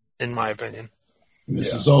Haim, in my opinion. And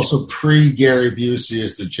this is also pre-Gary Busey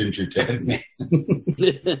as the Ginger Dead Man.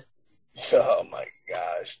 Oh, my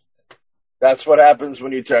gosh. That's what happens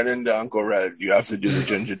when you turn into Uncle Red. You have to do the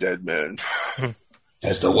Ginger Dead Man.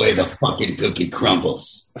 That's the way the fucking cookie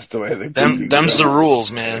crumbles. That's the way them's the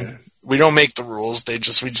rules, man. We don't make the rules. We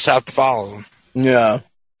just have to follow them. Yeah.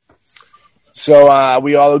 So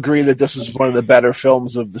we all agree that this is one of the better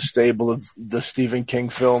films of the stable of the Stephen King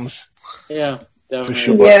films. Yeah, definitely. For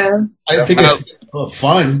sure. Yeah. I think it's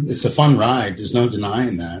fun. It's a fun ride. There's no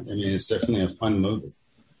denying that. I mean, it's definitely a fun movie.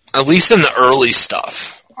 At least in the early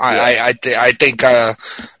stuff. I think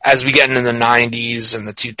as we get into the 90s and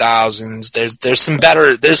the 2000s, there's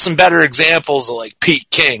some better examples of like Pete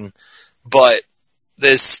King, but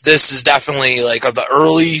this is definitely like of the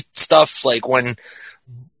early stuff, like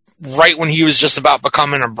right when he was just about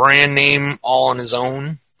becoming a brand name all on his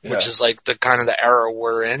own, which is like the kind of the era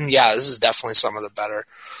we're in. Yeah, this is definitely some of the better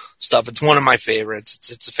stuff. It's one of my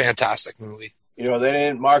favorites. It's a fantastic movie. You know, they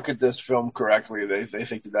didn't market this film correctly. They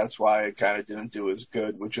think that's why it kind of didn't do as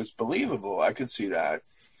good, which is believable. I could see that.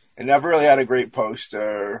 It never really had a great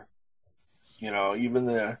poster. You know, even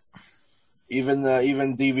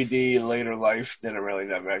DVD Later Life didn't really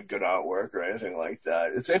never had good artwork or anything like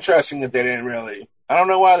that. It's interesting that they didn't really. I don't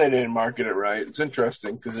know why they didn't market it right. It's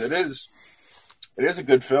interesting because it is a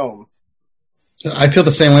good film. I feel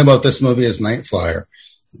the same way about this movie as Night Flyer.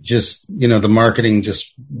 Just, you know, the marketing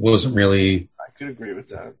just wasn't really. I could agree with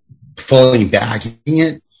that. Fully backing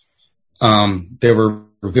it. They were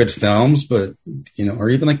good films, but, you know, or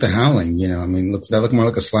even like The Howling, you know, I mean, that looked more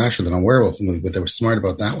like a slasher than a werewolf movie, but they were smart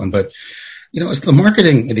about that one. But, you know, it's the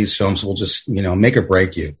marketing of these films will just, you know, make or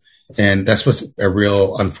break you. And that's what's a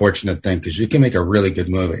real unfortunate thing, because you can make a really good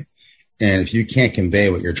movie. And if you can't convey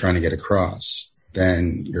what you're trying to get across,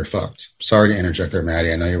 then you're fucked. Sorry to interject there,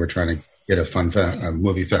 Maddie. I know you were trying to get a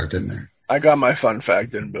movie fact in there. I got my fun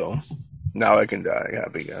fact in, Bill. Now I can die a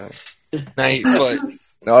happy guy.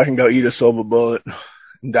 Now I can go eat a silver bullet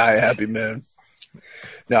and die a happy man.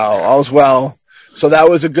 Now, all's well. So that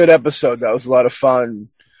was a good episode. That was a lot of fun.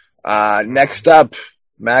 Next up,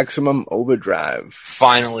 Maximum Overdrive.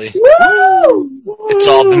 Finally. Woo! It's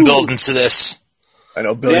all been built into this. I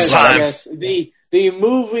know Bill's time. Yes. The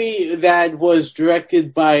movie that was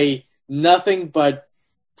directed by nothing but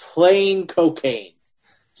plain cocaine.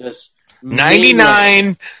 Just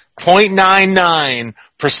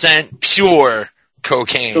 99.99% pure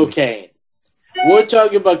cocaine. We're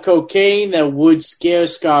talking about cocaine that would scare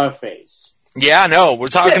Scarface. Yeah, no, we're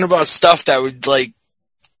talking about stuff that would like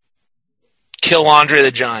kill Andre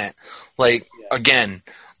the Giant. Like again,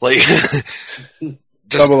 like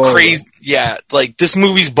just crazy. Yeah, like this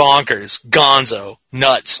movie's bonkers, gonzo,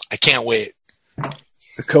 nuts. I can't wait.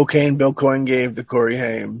 The cocaine Bill Coyne gave to Corey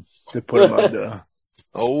Haim to put him under.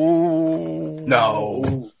 Oh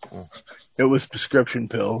no, it was prescription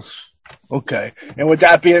pills. Okay, and with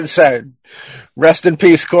that being said, rest in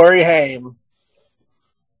peace, Corey Haim.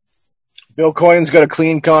 Bill Coyne's got a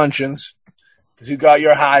clean conscience because you got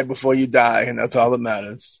your high before you die, and that's all that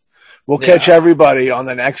matters. We'll catch everybody on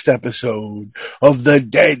the next episode of The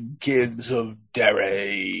Dead Kids of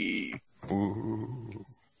Derry. I'm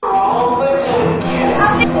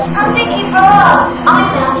Vicky Burrows.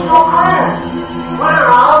 I'm Matthew O'Connor. We're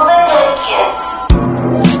all the Dead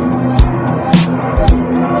Kids.